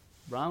comes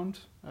round,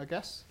 I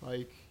guess.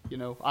 Like,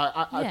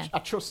 I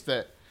trust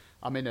that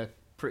I'm in a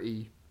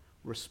pretty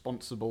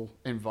responsible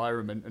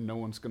environment and no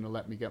one's going to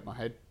let me get my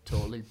head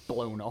totally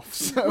blown off.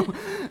 So,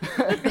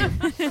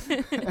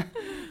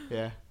 yeah,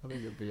 I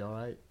think it'll be all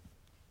right.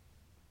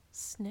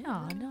 SNICK.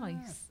 Oh,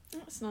 nice.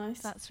 That's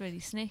nice. That's really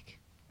SNICK.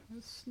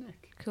 That's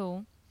SNICK.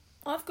 Cool.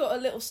 I've got a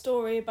little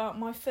story about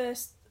my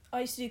first.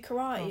 I used to do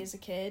karate as a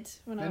kid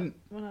when I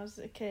was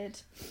a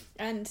kid,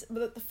 and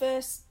my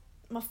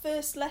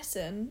first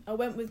lesson, I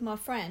went with my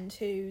friend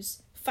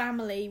whose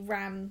family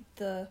ran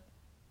the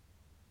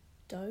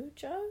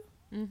dojo.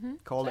 Mm-hmm.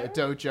 Call it a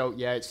dojo.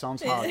 Yeah, it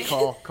sounds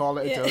hardcore. Call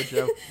it a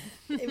dojo.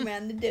 It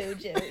ran the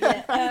dojo.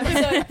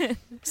 Yeah.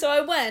 So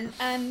I went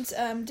and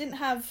didn't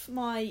have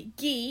my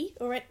gi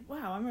or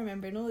wow, I'm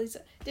remembering all these.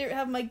 Didn't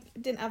have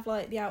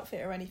like the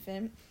outfit or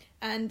anything.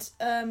 And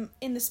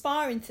in the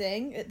sparring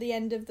thing, at the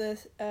end of the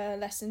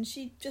lesson,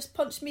 she just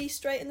punched me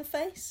straight in the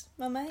face,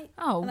 my mate.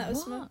 Oh, and that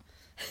was what?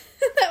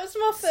 that was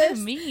my first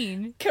So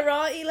mean.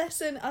 karate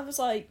lesson. I was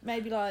like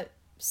maybe like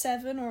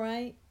 7 or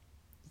 8.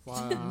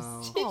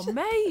 Wow. Oh,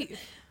 mate.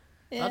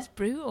 Yeah. That's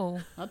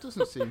brutal. That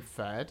doesn't seem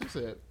fair, does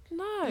it?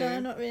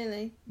 No, not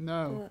really.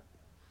 No.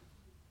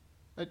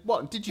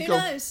 What did you Who go?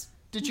 knows?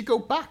 Did you go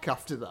back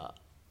after that?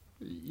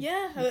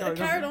 Yeah, I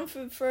carried on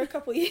for a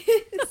couple of years.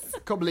 A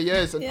couple of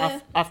years,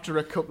 and after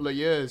a couple of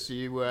years,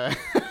 you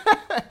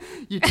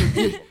you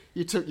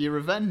took your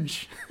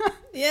revenge.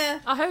 Yeah,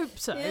 I hope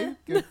so. Yeah.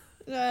 Good.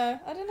 No,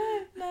 I don't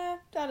know. No,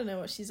 I don't know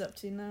what she's up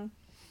to now.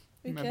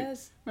 Who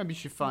cares? Maybe you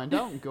should find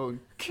out and go and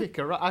kick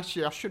her out.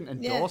 Actually, I shouldn't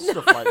endorse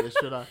stuff like this,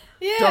 should I?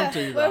 Yeah. Don't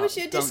do that. Where was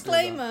your Don't do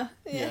disclaimer?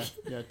 that.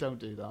 Yeah, don't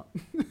do that.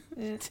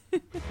 Yeah.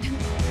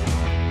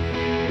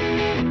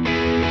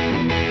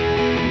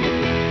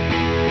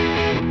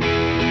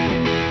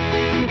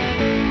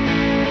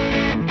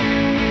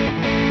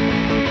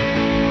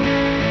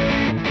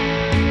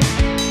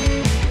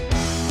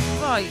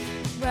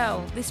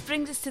 This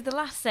brings us to the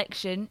last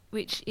section,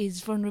 which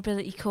is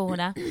Vulnerability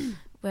Corner,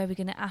 where we're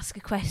going to ask a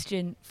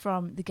question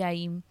from the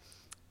game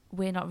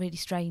We're Not Really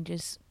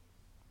Strangers,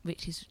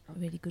 which is a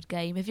really good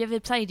game. Have you ever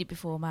played it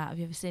before, Matt? Have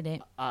you ever seen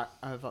it? I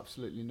have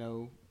absolutely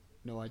no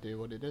idea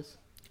what it is.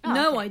 Oh,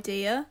 No okay.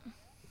 idea.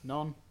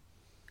 None.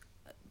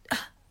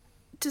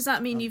 Does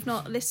that mean you've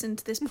not listened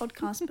to this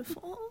podcast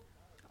before?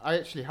 I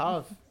actually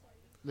have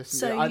listened.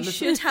 So I you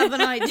should have an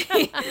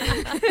idea.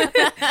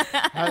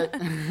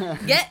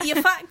 Get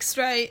your facts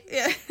straight.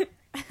 Yeah.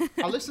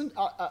 I listened.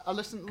 I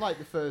listened to like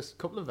the first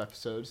couple of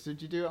episodes.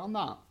 Did you do it on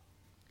that?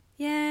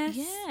 Yes.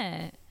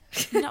 Yeah.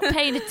 You're not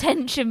paying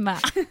attention,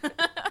 Matt.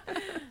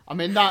 I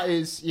mean, that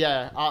is,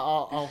 yeah.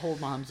 I'll hold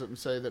my hands up and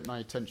say that my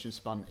attention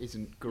span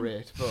isn't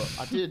great, but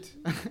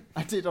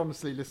I did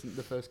honestly listen to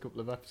the first couple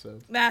of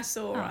episodes. That's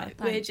all Oh, right.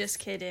 thanks. We're just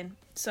kidding.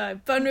 So,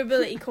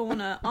 Vulnerability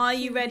Corner. Are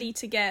you ready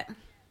to get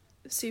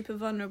super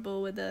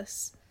vulnerable with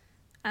us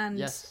and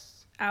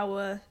Yes.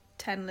 our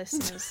 10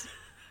 listeners?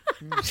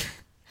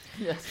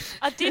 Yes.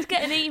 I did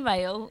get an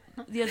email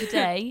the other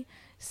day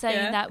saying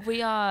Yeah. that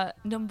we are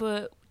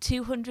number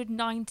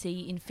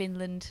 290 in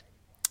Finland.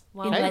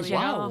 Well, In Hey, leisure.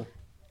 wow.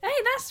 Hey,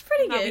 that's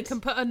pretty Now we good.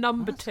 can put a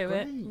number That's to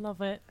great. it.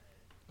 Love it.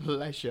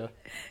 Leisure.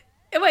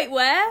 Wait,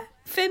 where?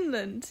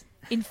 Finland?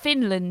 In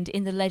Finland,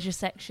 in the leisure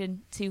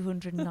section,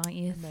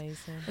 290th.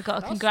 Amazing. I got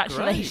a That's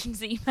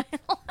congratulations email.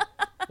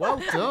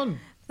 Well done.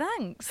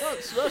 Thanks.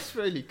 That's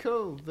really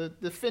cool.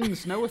 The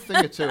Finns know a thing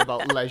or two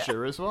about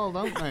leisure as well,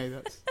 don't they?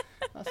 That's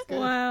good.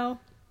 Wow.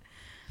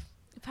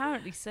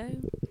 Apparently so.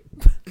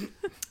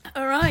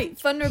 All right,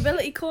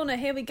 Vulnerability Corner.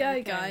 Here we go,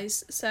 Okay.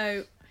 guys.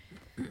 So,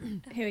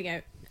 here we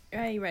go.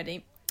 Are you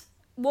ready?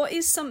 What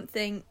is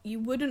something you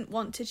wouldn't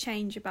want to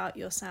change about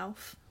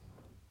yourself?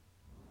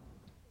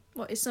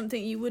 What is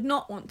something you would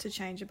not want to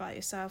change about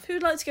yourself? Who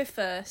would like to go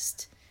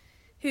first?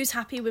 Who's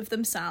happy with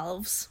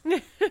themselves?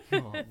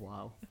 Oh,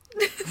 wow.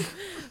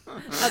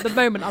 At the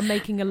moment, I'm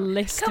making a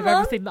list Come of on.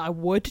 everything that I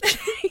would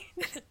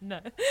change. No.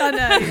 I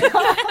know.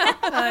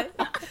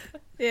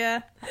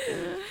 Yeah.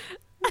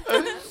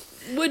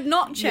 Would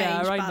not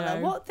change, Yeah, I Bella.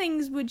 know. What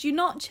things would you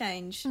not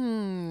change?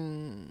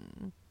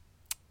 Don't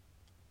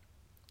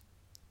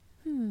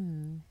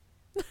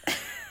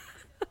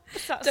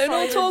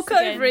all talk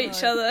over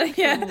each other.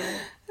 Yeah.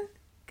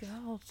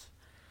 God.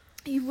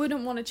 You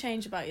wouldn't want to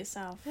change about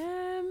yourself.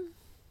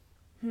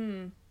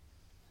 Hmm.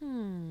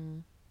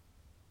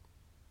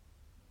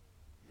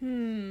 I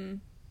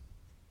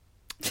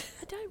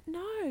don't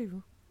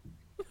know.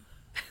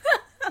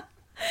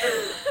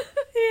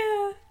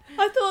 Yeah.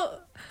 I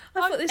thought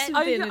this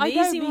would be an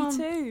easy me one.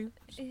 too.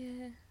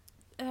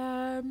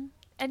 Yeah.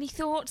 Any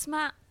thoughts,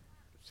 Matt?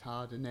 It's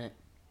hard, isn't it?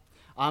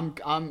 I'm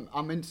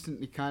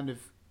instantly kind of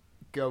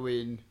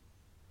going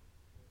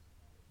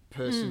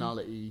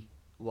personality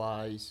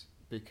wise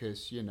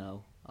because I've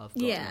got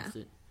Yeah.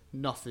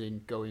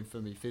 nothing going for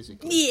me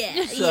physically.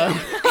 Yeah. So,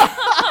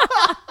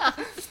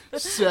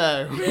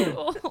 so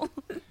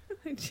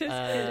Just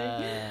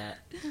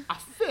kidding. I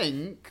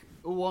think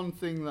one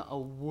thing that I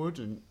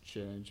wouldn't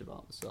change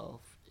about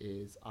myself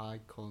is I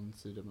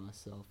consider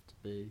myself to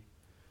be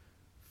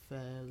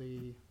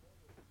fairly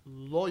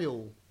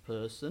loyal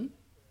person,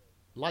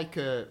 like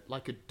a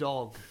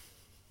dog,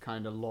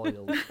 kind of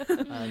loyal,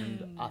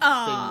 and I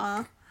Aw.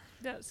 think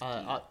That's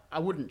I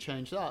wouldn't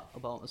change that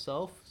about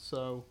myself.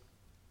 So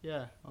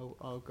yeah,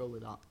 I'll go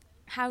with that.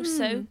 How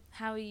so?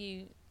 How are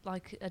you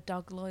like a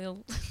dog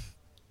loyal?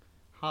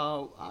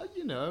 How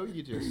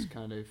you just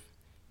kind of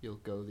you'll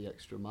go the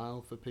extra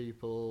mile for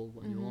people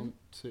when you want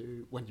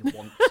to.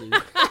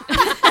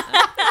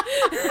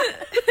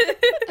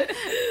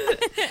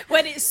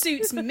 When it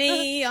suits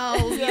me,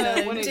 I'll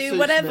when it do suits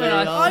whatever me,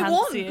 I I'll-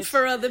 want Fancy it.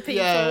 for other people.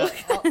 Yeah,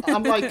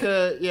 I'm like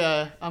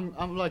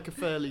I'm like a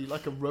fairly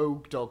like a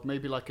rogue dog,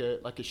 maybe like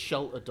a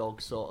shelter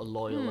dog sort of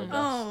loyal, I guess,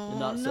 Oh, in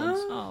that no. sense.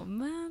 Oh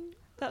man,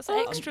 that's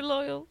Oh. extra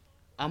loyal.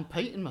 I'm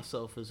painting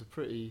myself as a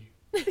pretty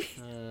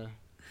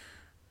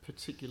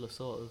particular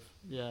sort of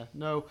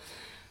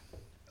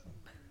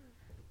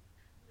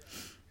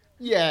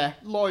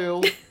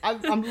loyal.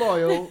 I'm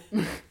loyal,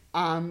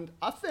 and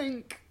I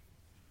think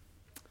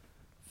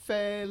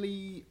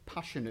fairly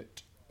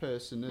passionate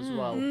person as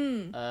well.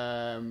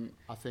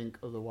 I think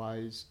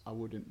otherwise I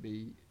wouldn't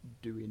be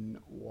doing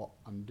what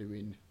I'm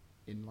doing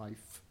in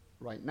life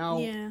right now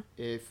Yeah.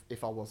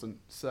 if I wasn't.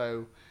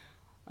 So,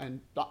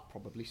 and that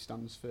probably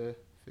stands for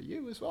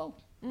you as well.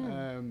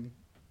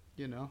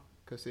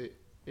 Because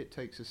it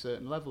takes a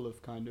certain level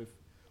of kind of,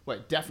 well,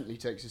 it definitely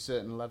takes a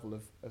certain level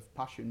of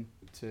passion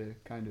to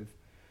kind of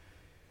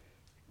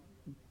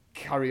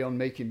carry on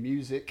making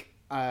music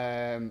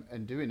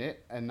and doing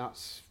it, and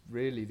that's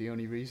really the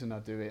only reason I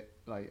do it.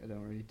 Like, I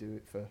don't really do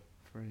it for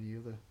any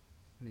other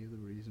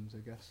reasons, I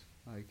guess.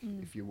 Like,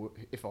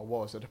 if I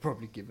was, I'd have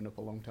probably given up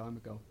a long time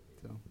ago.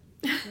 So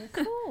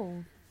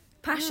Cool.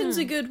 Passion's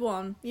a good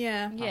one.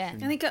 Yeah. Yeah.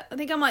 passion, I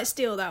think I might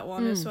steal that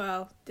one as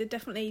well. It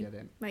definitely get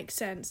it. makes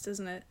sense,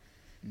 doesn't it?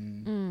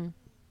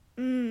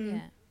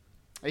 Yeah.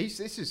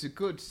 This is a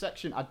good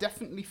section. I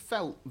definitely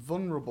felt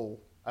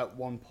vulnerable at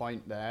one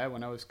point there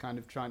when I was kind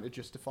of trying to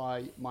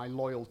justify my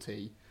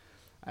loyalty.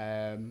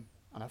 And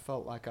I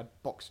felt like I'd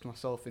boxed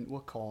myself into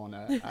a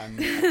corner, and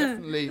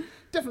I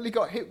definitely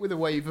got hit with a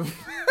wave of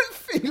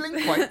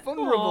feeling quite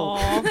vulnerable.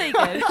 Aww, there you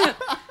go.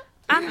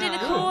 And in a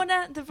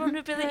corner, the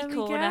vulnerability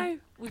corner.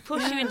 We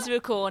push you into a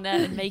corner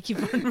and make you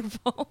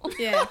vulnerable.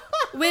 Yeah,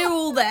 we're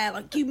all there.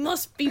 Like, you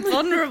must be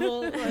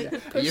vulnerable. Like, Are you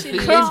pushing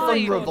feeling into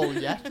vulnerable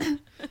yet?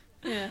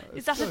 Yeah.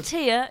 Is that a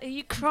tear? Are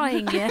you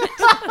crying yet?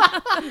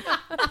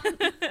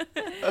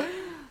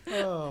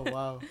 Oh,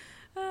 wow.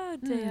 Oh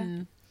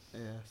dear.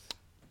 Yes.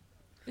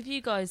 Have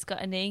you guys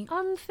got any?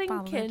 I'm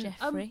Balla, thinking.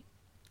 Jeffrey?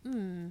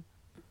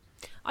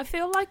 I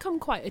feel like I'm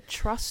quite a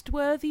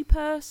trustworthy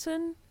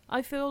person.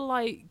 I feel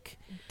like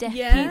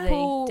Definitely.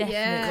 people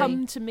Definitely.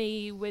 come to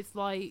me with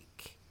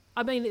like,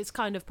 I mean, it's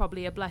kind of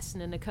probably a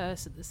blessing and a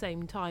curse at the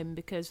same time,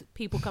 because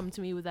people come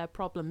to me with their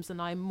problems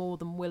and I'm more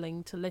than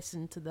willing to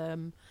listen to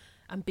them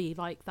and be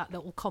like that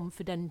little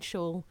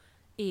confidential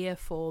ear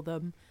for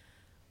them.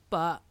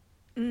 But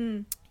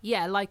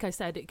yeah, like I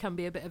said, it can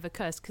be a bit of a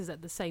curse, because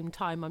at the same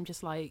time I'm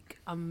just like,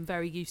 I'm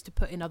very used to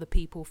putting other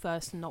people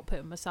first and not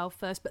putting myself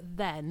first. But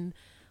then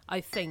I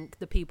think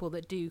the people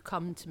that do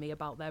come to me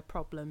about their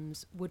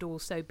problems would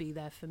also be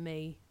there for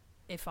me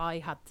if I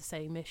had the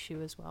same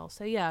issue as well.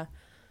 So yeah,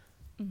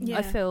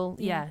 I feel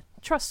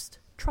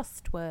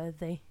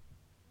trustworthy.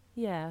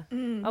 Yeah,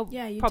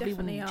 Yeah, you probably definitely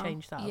wouldn't are.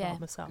 change that Yeah. about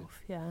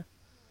myself. Yeah,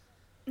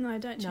 No,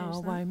 don't change no, I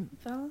that.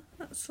 won't. Bella,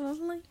 that's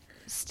lovely.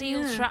 Steel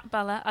Yeah. trap,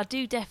 Bella. I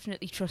do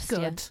definitely trust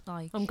Good. you.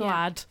 Like, I'm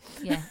glad.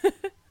 yeah,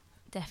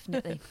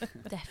 definitely,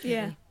 definitely.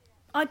 Yeah.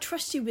 I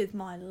trust you with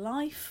my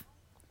life.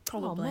 Oh,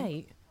 Probably.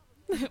 mate.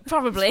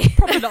 Probably.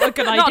 Probably not a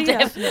good Not idea.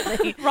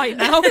 definitely. Right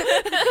now.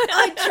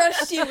 I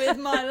trust you with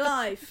my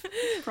life.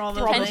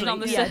 Probably. Depending on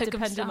the yeah,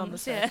 depending on the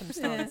circumstance,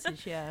 yeah.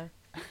 circumstances,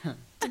 yeah.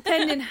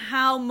 Depending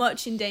how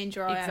much in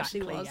danger I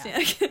actually was.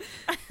 Exactly,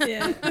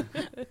 Yeah.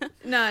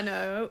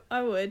 No,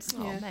 I would.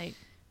 Oh, Yeah.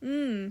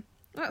 mate.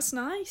 That's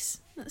nice.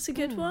 That's a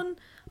good one.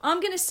 I'm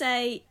going to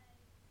say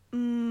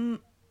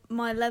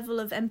my level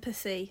of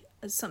empathy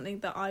is something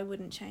that I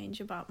wouldn't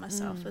change about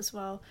myself as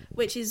well,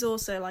 which is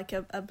also like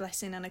a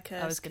blessing and a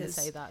curse. I was going to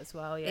say that as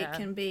well, yeah. It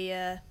can be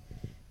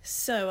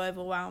so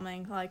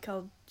overwhelming. Like,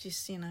 I'll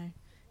just,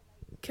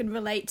 can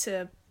relate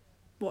to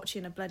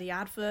watching a bloody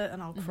advert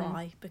and I'll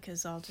cry,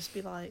 because I'll just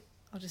be like,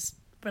 I'll just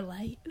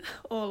relate.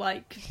 Or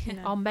like,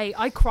 Oh, mate,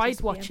 I cried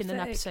just be watching an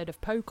empathetic. episode of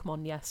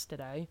Pokemon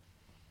yesterday.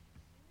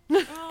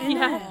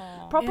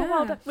 Yeah. Proper Yeah.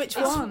 wild. Which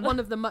It's one? one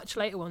of the much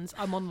later ones.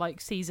 I'm on like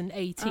season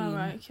 18 Oh,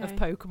 right, okay. of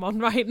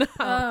Pokemon right now.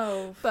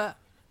 Oh. But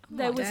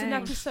there was an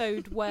dang.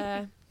 episode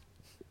where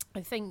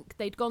I think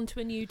they'd gone to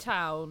a new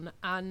town,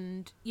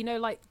 and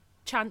like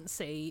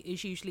Chansey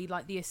is usually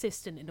like the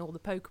assistant in all the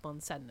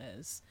Pokemon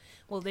centres.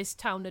 Well, this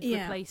town had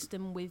replaced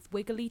him with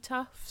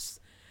Wigglytuffs.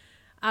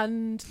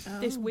 And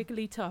this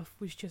Wigglytuff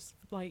was just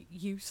like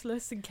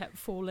useless and kept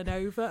falling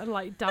over and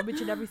like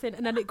damaging everything.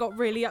 And then it got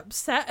really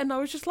upset, and I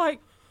was just like,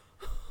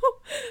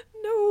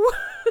 no,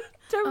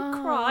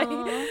 don't cry.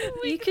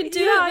 You can do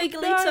Yeah, it, I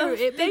know. Wigglytuff.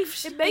 It Big,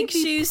 makes big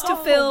me shoes to pull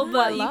fill,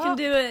 but you well can up.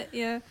 do it.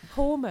 Yeah.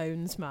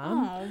 Hormones,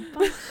 man.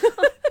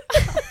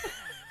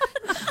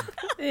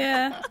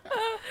 Yeah.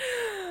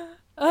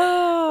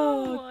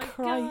 Oh, my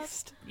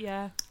Christ.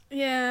 Yeah.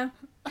 Yeah.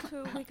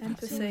 Poor Wigglytuff.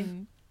 Empathy.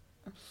 Mm.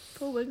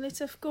 Poor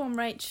Wigglytuff. Go on,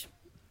 Rach.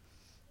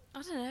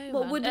 I don't know.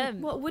 What man. wouldn't?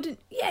 What wouldn't?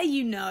 Yeah,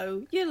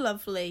 you're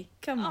lovely.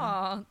 Come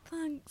on. Oh,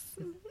 thanks.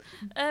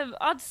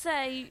 I'd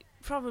say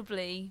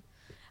probably.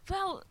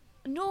 Well,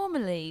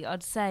 normally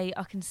I'd say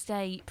I can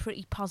stay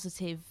pretty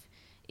positive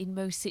in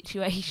most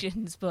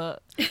situations,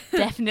 but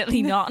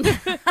definitely not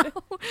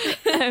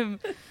now.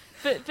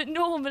 But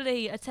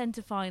normally I tend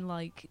to find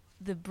like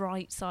the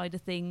bright side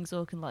of things,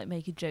 or can like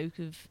make a joke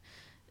of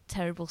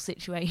terrible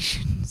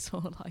situations,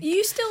 or like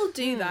You still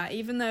do that,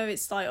 even though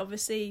it's like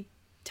obviously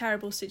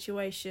terrible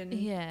situation.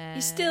 yeah.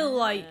 You still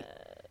like,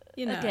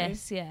 I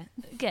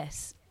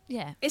guess,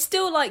 yeah. It's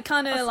still like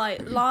kind of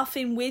like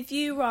laughing with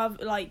you,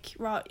 rather like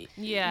right.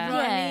 Yeah. You know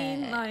what I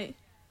mean? Like,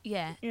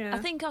 Yeah. Yeah. I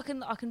think I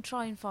can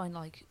try and find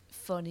like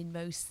fun in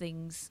most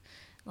things.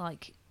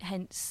 Like,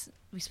 hence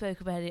we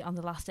spoke about it on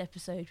the last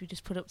episode we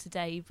just put up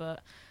today,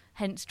 but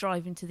hence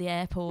driving to the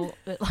airport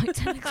at like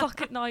 10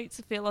 o'clock at night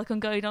to feel like I'm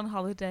going on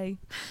holiday.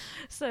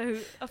 So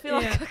I feel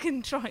like I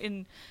can try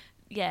and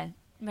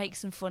make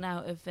some fun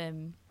out of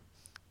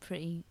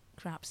pretty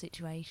crap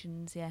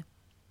situations. Yeah.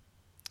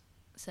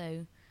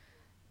 So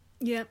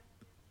yeah.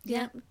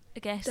 I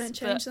guess. Don't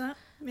change that.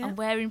 Yeah. I'm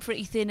wearing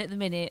pretty thin at the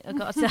minute, I've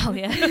got to tell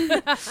you.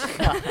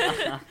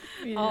 Oh,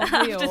 we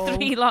After all.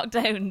 3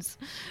 lockdowns.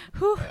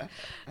 Whew,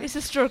 it's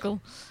a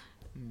struggle.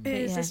 It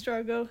is yeah. a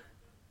struggle.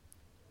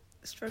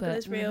 Struggle But-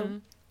 is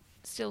real.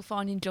 Still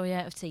finding joy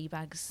out of tea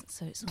bags,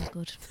 so it's all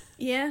good.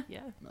 Yeah.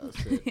 Yeah.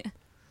 That's it.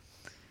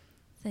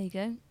 There you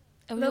go.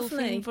 Are we all Lovely.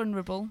 feeling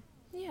vulnerable?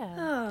 Yeah.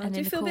 Oh, And do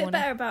in you the feel a bit corner.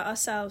 better about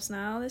ourselves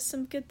now? There's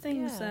some good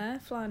things Yeah. there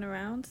flying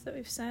around that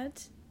we've said.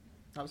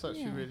 That was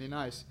actually Yeah. really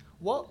nice.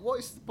 What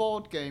is the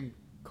board game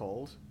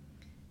called?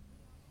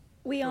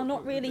 We are What- not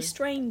what really is it?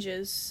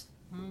 strangers.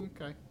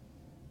 Okay.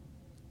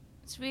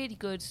 It's really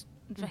good.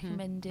 I'd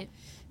recommend it.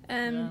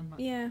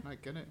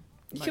 Might get it.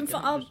 You Might can get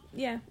it. find. Just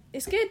Yeah,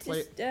 it's good. play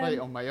It's, it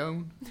on my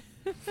own.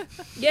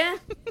 Yeah.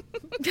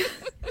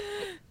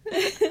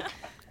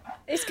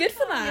 It's good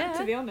for that, Yeah.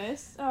 to be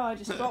honest. Oh, I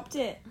just dropped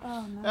it.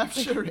 Oh no. I'm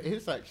sure it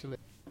is, actually.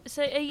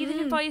 So are you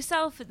living by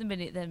yourself at the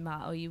minute then,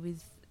 Matt? Or are you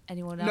with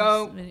anyone else?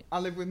 No, at the minute? I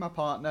live with my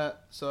partner,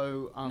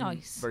 so I'm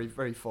Nice. very,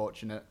 very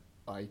fortunate.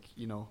 Like,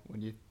 you know,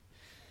 when you...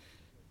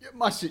 Yeah,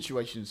 my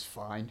situation's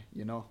fine,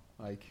 you know.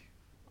 Like,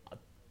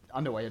 I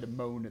know I had a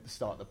moan at the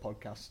start of the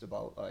podcast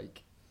about,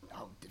 like,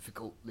 how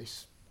difficult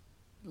this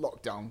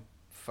lockdown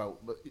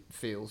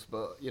feels,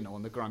 but, you know,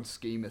 on the grand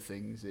scheme of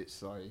things,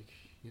 it's like,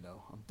 you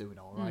know, I'm doing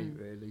all right,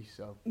 really,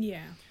 so...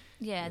 Yeah.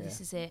 Yeah,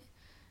 this is it.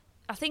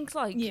 I think,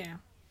 like... Yeah.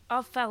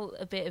 I've felt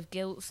a bit of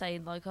guilt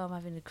saying, like, oh, I'm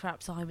having a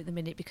crap time at the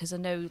minute because I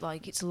know,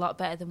 like, it's a lot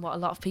better than what a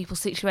lot of people's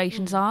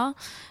situations are.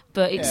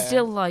 But it's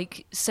still,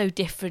 like, so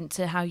different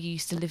to how you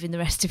used to live in the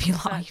rest of your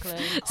life.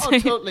 Oh,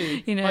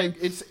 totally. You know, like,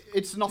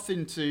 it's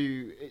nothing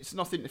to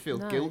feel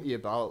guilty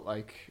about.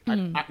 Like,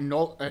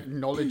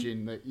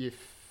 acknowledging that you're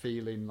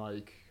feeling,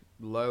 like,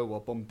 low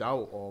or bummed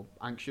out or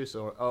anxious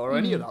or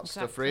any of that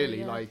stuff, really.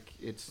 Yeah. Like,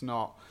 it's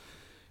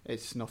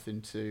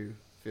nothing to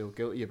feel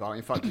guilty about.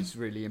 In fact, it's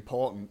really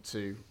important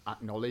to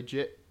acknowledge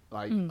it.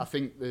 Like, I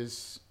think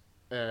there's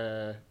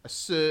a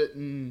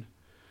certain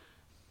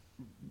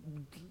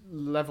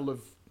level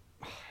of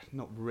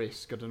not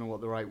risk, I don't know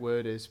what the right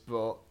word is,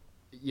 but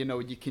you know,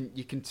 you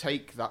can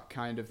take that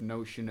kind of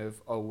notion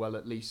of, oh well,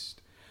 at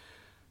least,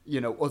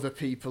 you know, other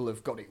people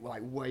have got it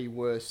like way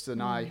worse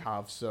than I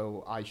have,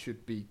 so I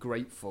should be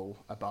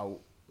grateful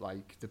about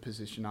like the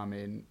position I'm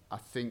in. I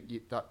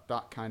think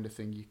that kind of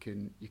thing you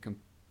can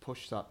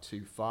push that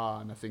too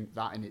far, and I think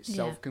that in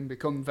itself can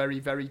become very,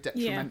 very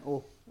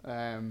detrimental.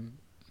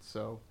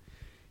 So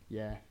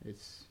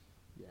it's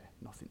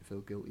nothing to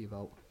feel guilty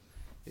about.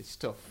 It's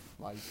tough,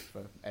 like,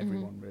 for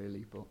everyone,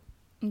 really, but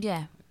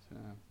yeah,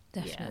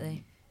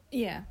 definitely.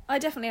 Yeah, I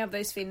definitely have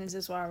those feelings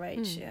as well,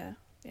 Rach.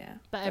 Yeah.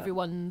 But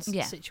everyone's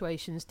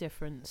situation's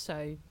different,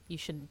 so you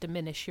shouldn't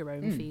diminish your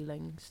own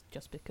feelings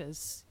just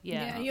because.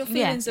 Yeah, your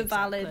feelings are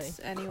valid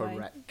exactly. anyway.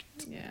 Correct.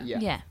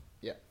 Yeah.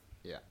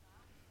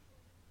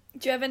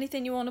 Do you have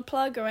anything you want to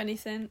plug or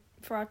anything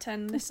for our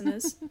 10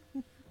 listeners?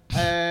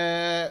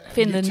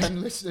 Finland.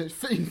 10 listeners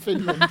in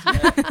Finland,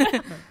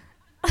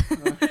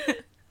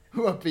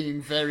 who are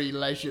being very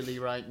leisurely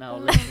right now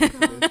listening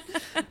to this.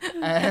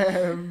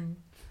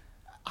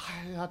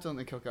 I don't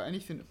think I've got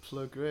anything to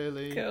plug,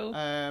 really. Cool.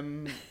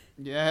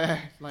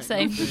 Like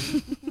Same.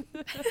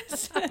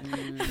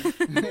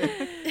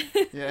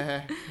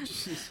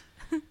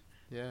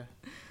 Yeah.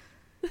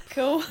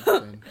 Cool.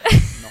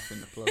 Nothing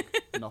to plug.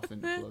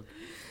 Nothing to plug.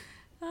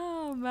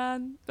 Oh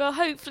man! Well,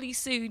 hopefully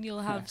soon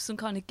you'll have some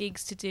kind of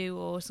gigs to do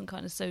or some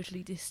kind of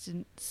socially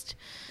distanced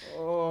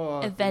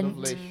event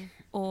lovely.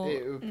 or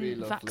It would be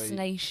lovely.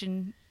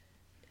 vaccination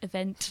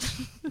event.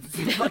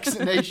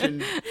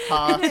 Vaccination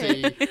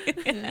party.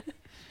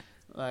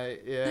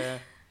 Like,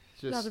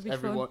 just That'd be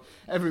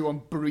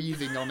everyone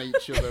breathing on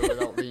each other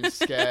without being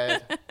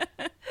scared.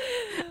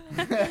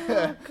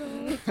 Oh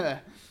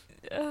god!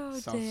 Oh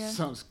dear.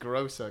 Sounds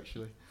gross,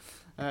 actually.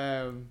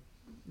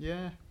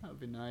 Yeah, that'd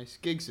be nice.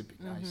 Gigs would be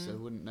nicer,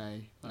 wouldn't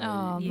they? Like,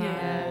 Oh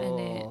man!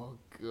 oh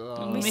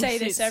god. We say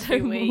this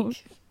every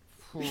week.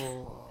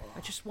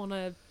 I just want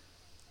to.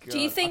 Do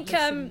you think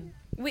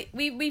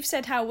we've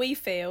said how we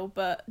feel,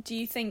 but do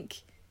you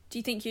think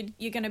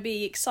you're going to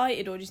be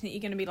excited, or do you think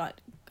you're going to be like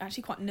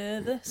actually quite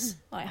nervous?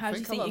 Like, how do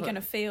you think you're going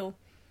to feel?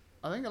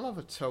 I think I'll have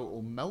a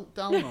total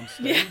meltdown on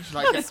stage.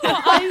 Like, That's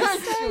what I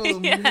was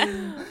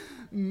saying.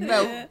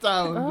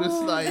 meltdown,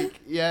 just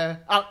like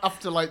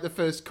after like the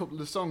first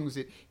couple of songs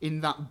in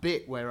that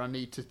bit where I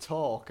need to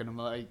talk, and I'm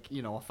like,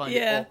 you know, I find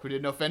it awkward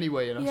enough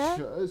anyway, and it's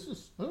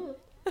just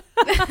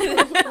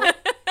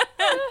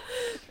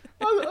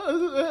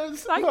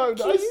it's so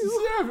nice to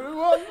see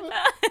everyone.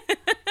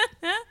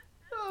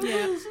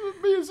 The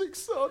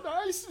music's so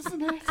nice,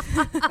 isn't it?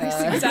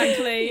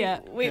 Exactly.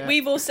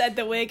 We've all said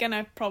that we're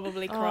gonna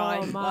probably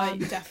cry.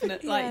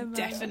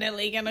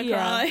 Definitely gonna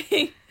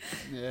cry.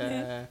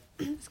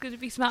 It's going to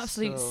be some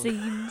absolute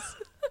scenes.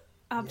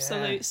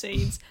 Absolute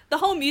scenes. The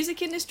whole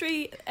music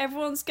industry,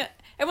 everyone's going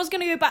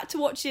to go back to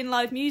watching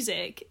live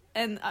music,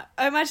 and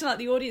I imagine like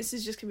the audience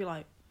is just going to be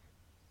like,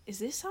 was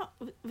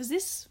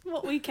this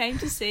what we came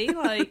to see?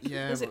 Like,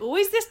 was it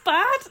always this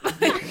bad?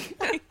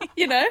 Like,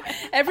 you know,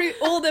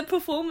 all the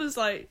performers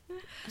like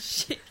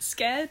shit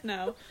scared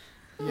now.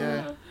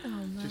 Yeah,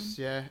 just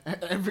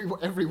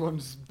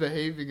everyone's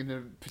behaving in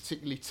a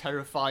particularly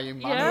terrifying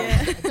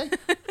manner.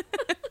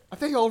 Are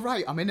they all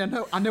right? I mean,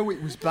 I know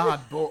it was bad,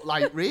 but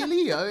like,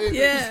 really?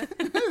 Yeah.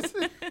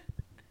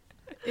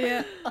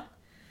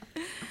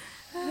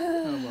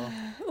 Oh well.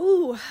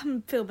 Ooh, I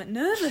feel a bit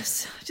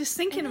nervous just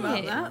thinking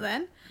about that.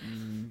 Then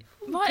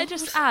might I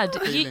just add,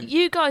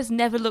 you guys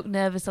never look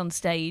nervous on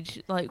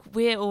stage. Like,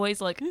 we're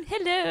always like,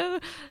 hello,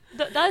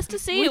 nice to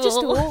see you We're just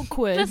all.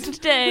 awkward. Just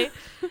today.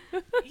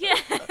 Yeah,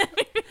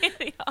 we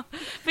really are.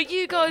 But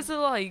you guys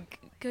are like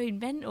going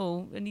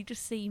mental, and you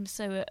just seem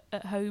so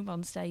at home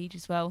on stage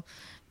as well.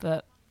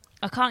 But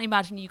I can't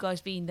imagine you guys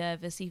being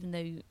nervous, even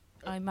though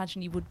I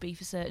imagine you would be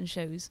for certain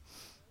shows.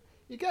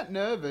 You get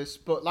nervous,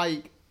 but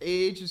like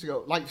ages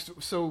ago, like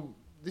so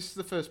this is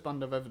the first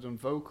band I've ever done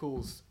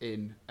vocals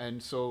in,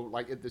 and so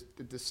like at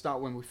the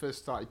start when we first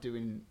started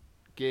doing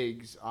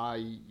gigs, I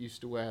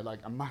used to wear like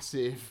a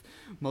massive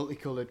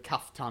multicolored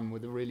caftan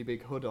with a really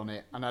big hood on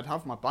it, and I'd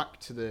have my back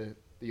to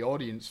the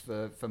audience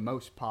for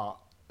most part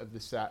of the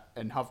set,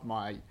 and have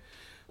my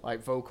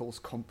like vocals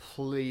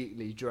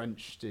completely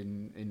drenched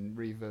in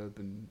reverb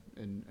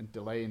and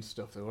delay and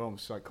stuff. They were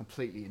almost like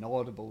completely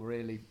inaudible,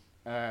 really.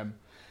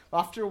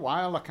 After a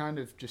while, I kind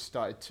of just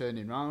started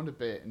turning around a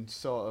bit and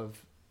sort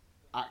of,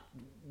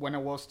 when I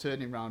was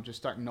turning around,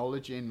 just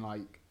acknowledging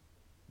like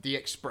the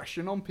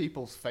expression on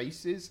people's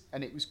faces,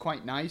 and it was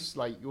quite nice.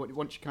 Like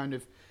once you kind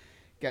of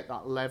get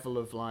that level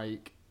of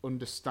like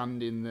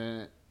understanding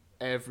that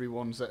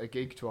everyone's at a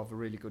gig to have a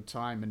really good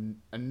time,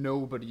 and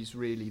nobody's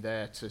really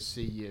there to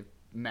see you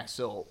mess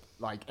up.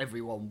 Like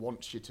everyone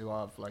wants you to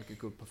have like a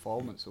good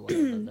performance or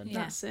whatever. Then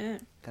That's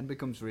it. Then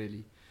becomes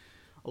really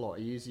a lot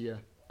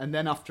easier. And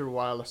then after a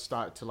while, I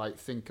started to like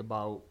think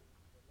about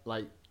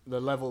like the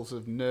levels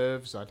of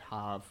nerves I'd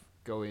have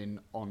going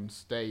on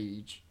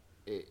stage.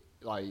 It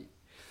like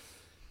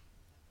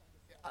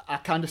I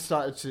kind of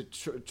started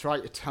to try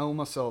to tell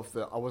myself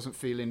that I wasn't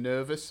feeling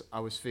nervous.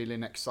 I was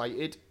feeling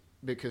excited,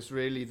 because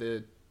really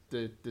the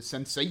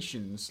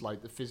sensations,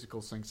 like the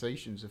physical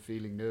sensations of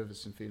feeling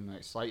nervous and feeling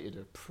excited,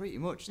 are pretty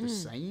much the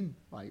same,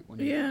 like when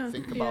you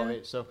think about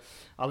it. So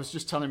I was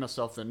just telling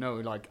myself that no,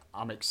 like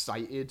I'm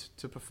excited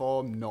to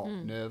perform, not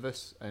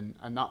nervous, and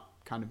that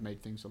kind of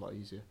made things a lot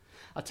easier.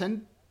 I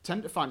tend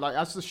to find like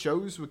as the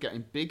shows were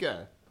getting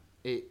bigger,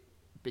 it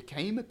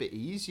became a bit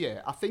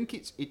easier. I think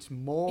it's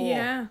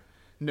more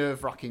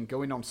nerve-wracking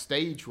going on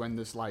stage when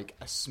there's like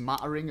a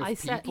smattering of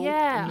people in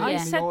I the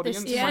said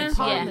audience. this to my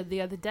partner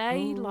the other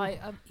day.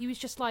 Like he was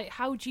just like,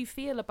 how do you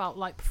feel about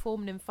like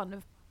performing in front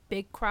of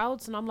big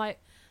crowds? And I'm like,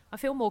 I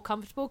feel more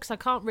comfortable because I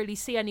can't really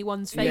see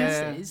anyone's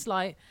faces.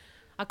 Like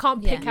I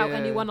can't pick out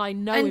anyone I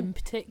know in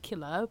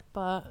particular,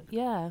 but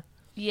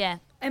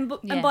and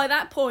by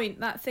that point,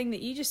 that thing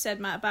that you just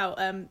said, Matt, about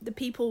the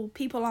people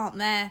aren't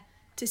there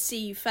to see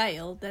you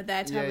fail, they're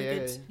there to have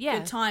a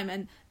good time,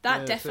 and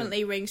that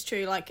definitely rings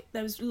true. Like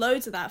there was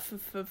loads of that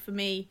for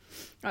me,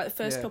 like the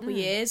first couple of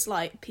years.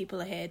 Like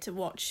people are here to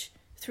watch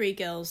three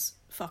girls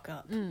fuck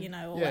up, you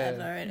know, or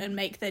whatever, and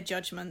make their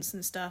judgments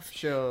and stuff.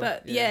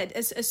 But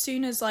as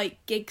soon as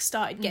like gigs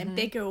started getting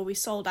bigger, or we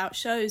sold out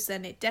shows,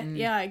 then it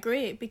I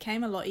agree, it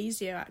became a lot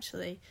easier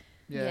actually.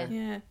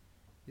 That's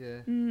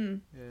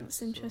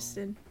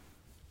interesting.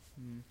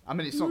 I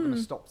mean, it's not going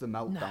to stop the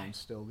meltdown.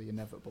 Still, the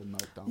inevitable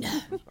meltdown.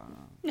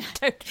 No.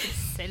 Don't be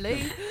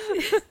silly.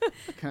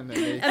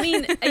 I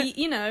mean,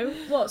 you know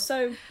what?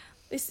 So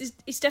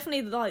it's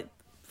definitely like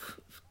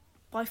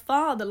by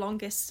far the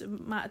longest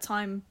amount of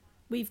time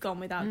we've gone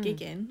without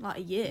gigging, like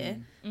a year.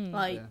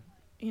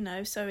 You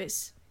know, so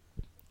it's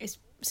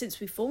since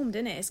we formed,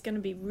 innit? It's going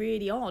to be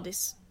really odd.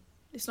 It's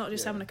not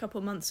just having a couple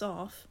of months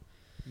off.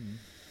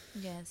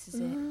 Yeah, this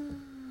is it.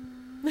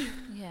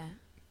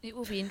 It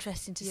will be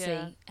interesting to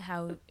see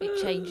how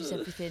it changes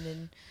everything,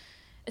 and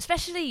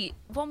especially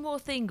one more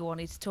thing I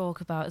wanted to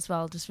talk about as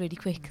well, just really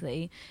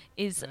quickly,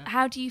 is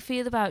how do you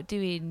feel about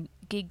doing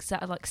gigs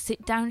that are like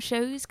sit-down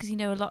shows? Because you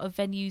know a lot of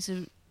venues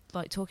are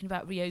like talking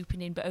about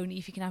reopening, but only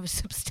if you can have a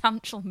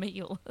substantial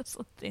meal or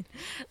something.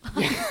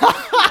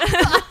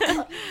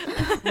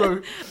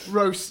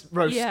 roast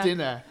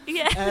dinner.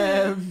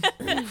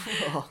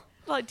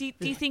 Like, do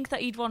you think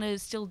that you'd want to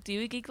still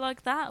do a gig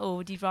like that, or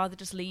would you rather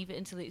just leave it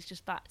until it's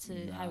just back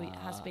to how it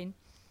has been?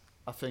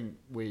 I think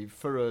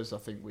for us, I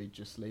think we'd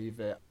just leave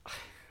it.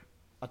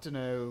 I don't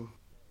know,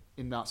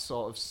 in that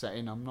sort of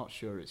setting, I'm not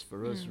sure it's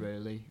for us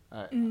really.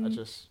 I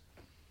just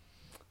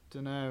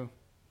don't know.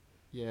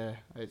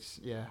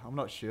 I'm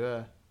not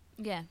sure.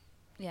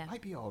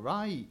 Might be all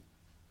right.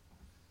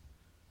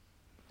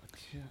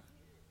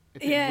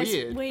 It'd be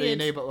weird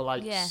being able to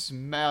like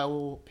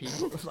smell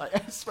people. Like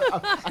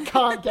I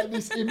can't get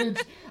this image.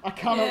 I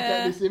cannot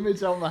get this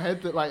image out of my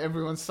head that like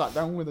everyone sat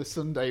down with a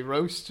Sunday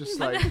roast, just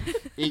like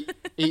eating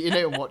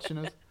it and watching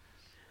us.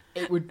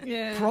 It would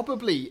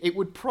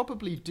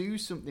probably do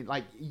something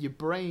like your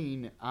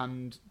brain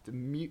and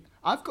the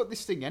I've got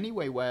this thing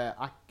anyway where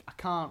I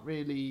can't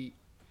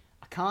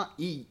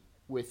eat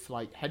with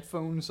like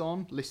headphones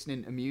on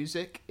listening to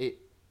music.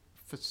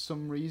 For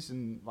some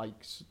reason,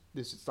 like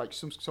there's like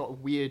some sort of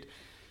weird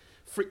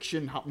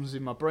friction happens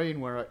in my brain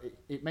where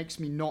it makes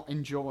me not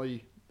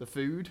enjoy the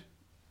food,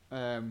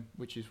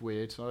 which is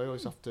weird. So I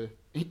always have to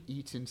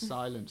eat in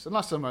silence,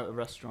 unless I'm at a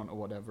restaurant or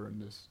whatever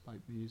and there's like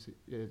music,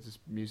 there's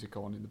music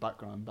on in the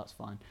background. That's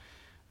fine.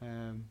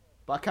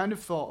 But I kind of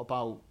thought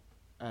about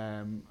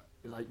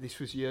like this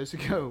was years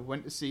ago.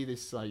 Went to see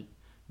this like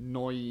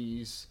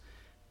noise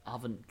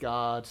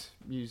avant-garde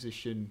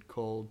musician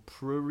called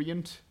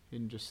Prurient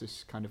in just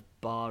this kind of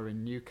bar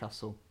in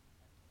Newcastle,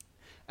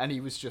 And he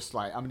was just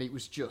like, I mean, it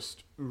was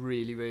just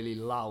really, really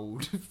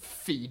loud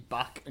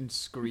feedback and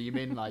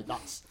screaming. Like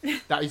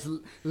that is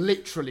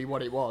literally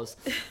what it was.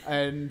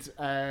 And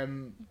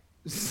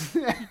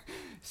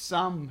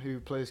Sam, who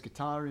plays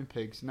guitar in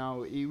Pigs,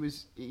 now he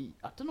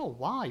I don't know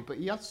why, but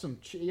he had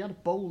a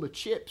bowl of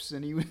chips,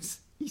 and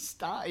he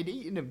started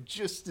eating them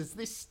just as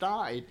this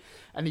started,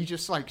 and he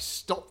just like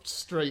stopped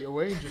straight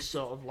away and just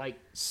sort of like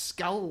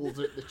scowled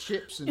at the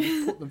chips and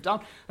just put them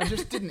down and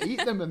just didn't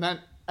eat them. And then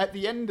at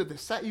the end of the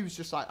set, he was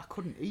just like, I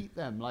couldn't eat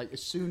them. Like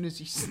as soon as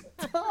he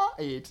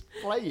started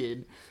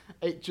playing,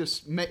 it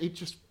just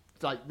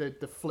like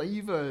the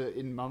flavour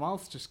in my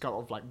mouth just kind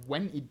of like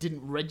went. It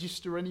didn't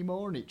register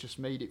anymore, and it just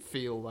made it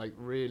feel like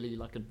a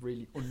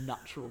really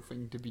unnatural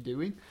thing to be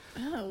doing.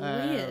 Oh,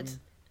 weird.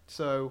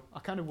 So I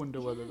kind of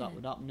wonder whether that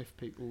would happen if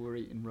people were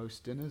eating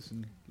roast dinners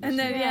and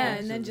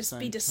then just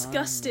be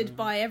disgusted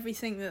by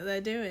everything that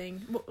they're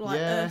doing, like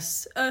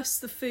us,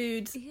 the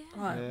food. Yeah.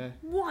 Like,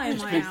 why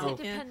am I out? It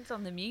depends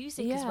on the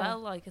music as well.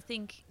 Like I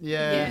think,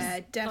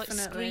 definitely, like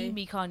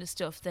screamy kind of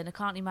stuff. Then I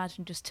can't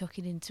imagine just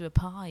tucking into a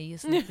pie or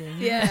something.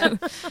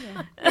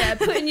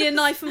 Putting your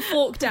knife and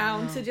fork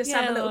down to just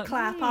have a little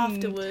clap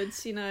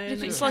afterwards. You know,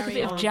 if it's like a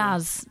bit of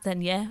jazz, then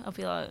I'll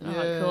be like, all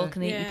right, cool,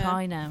 can eat your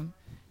pie now.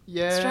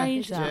 Yeah,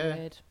 strange that.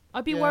 Weird.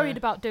 I'd be worried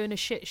about doing a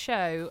shit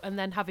show and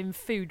then having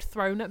food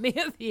thrown at me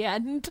at the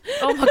end.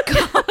 Oh my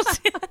god!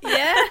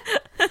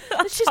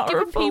 It's just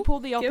horrible. giving people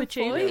the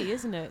opportunity,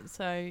 isn't it?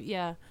 So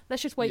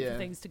let's just wait for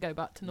things to go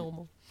back to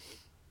normal.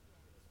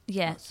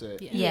 Yeah, that's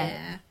it.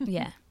 Yeah,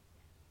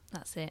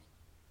 that's it.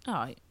 All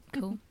right,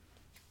 cool.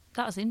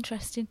 That was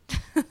interesting.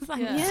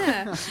 Some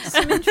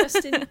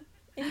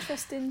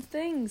interesting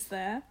things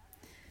there.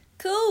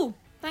 Cool.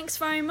 Thanks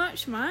very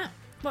much, Matt.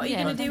 What are you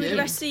going to do with the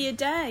rest of your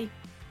day?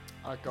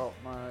 I got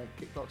my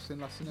kickboxing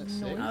lesson at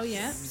 6. Oh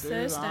yeah, it's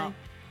Thursday. That.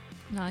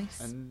 Nice.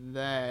 And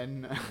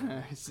then,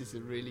 this is a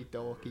really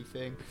dorky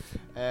thing.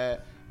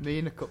 Me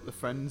and a couple of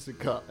friends have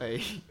got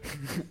a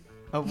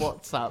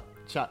WhatsApp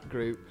chat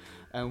group,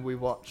 and we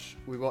watch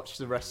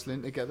the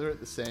wrestling together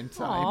at the same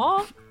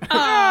time.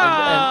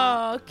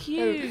 Aww.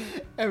 Cute.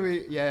 And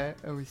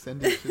we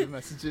send each other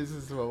messages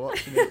as we're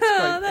watching it.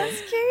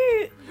 It's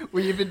cute.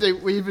 We even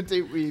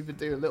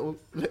do a little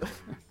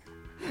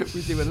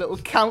we do a little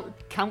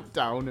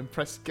countdown and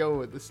press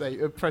go at the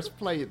same, press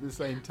play at the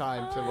same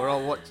time, so we're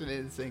all watching it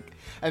in sync.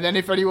 And then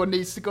if anyone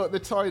needs to go to the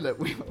toilet,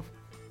 we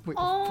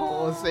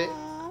pause it.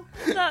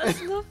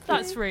 That's lovely.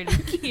 That's really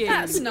cute.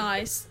 That's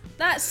nice.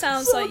 That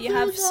sounds like you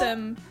have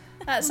some.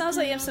 That sounds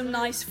like you have some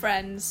nice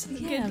friends.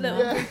 Good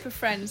little group of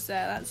friends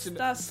there.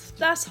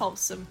 That's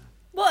wholesome.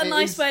 What a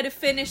nice way to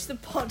finish the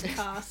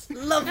podcast.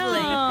 Lovely.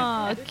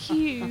 Oh,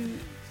 cute.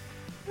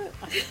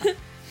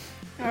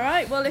 All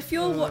right, well, if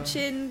you're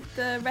watching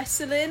the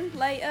wrestling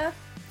later,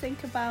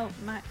 think about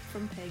Mac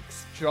from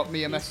Pigs. Drop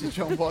me a message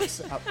on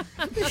WhatsApp.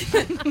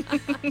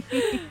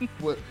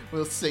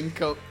 we'll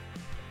sync up.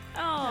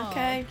 Oh,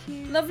 okay.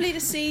 Cute. Lovely to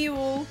see you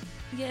all.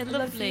 Yeah, lovely.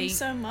 Love you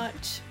so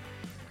much.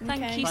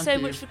 Thank you so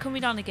much for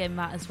coming on again,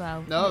 Matt, as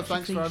well. No, much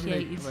thanks for having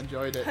me. I've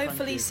enjoyed it.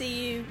 Hopefully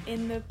see you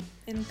in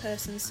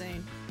person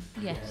soon.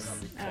 Yes. Yeah,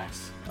 that'd be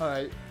class. All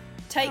right.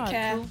 Take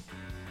care.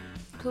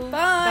 Cool.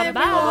 Bye,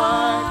 everyone.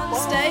 Bye.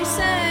 Stay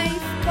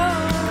safe.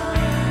 Bye.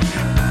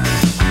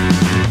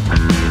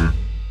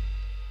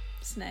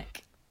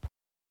 SNICK.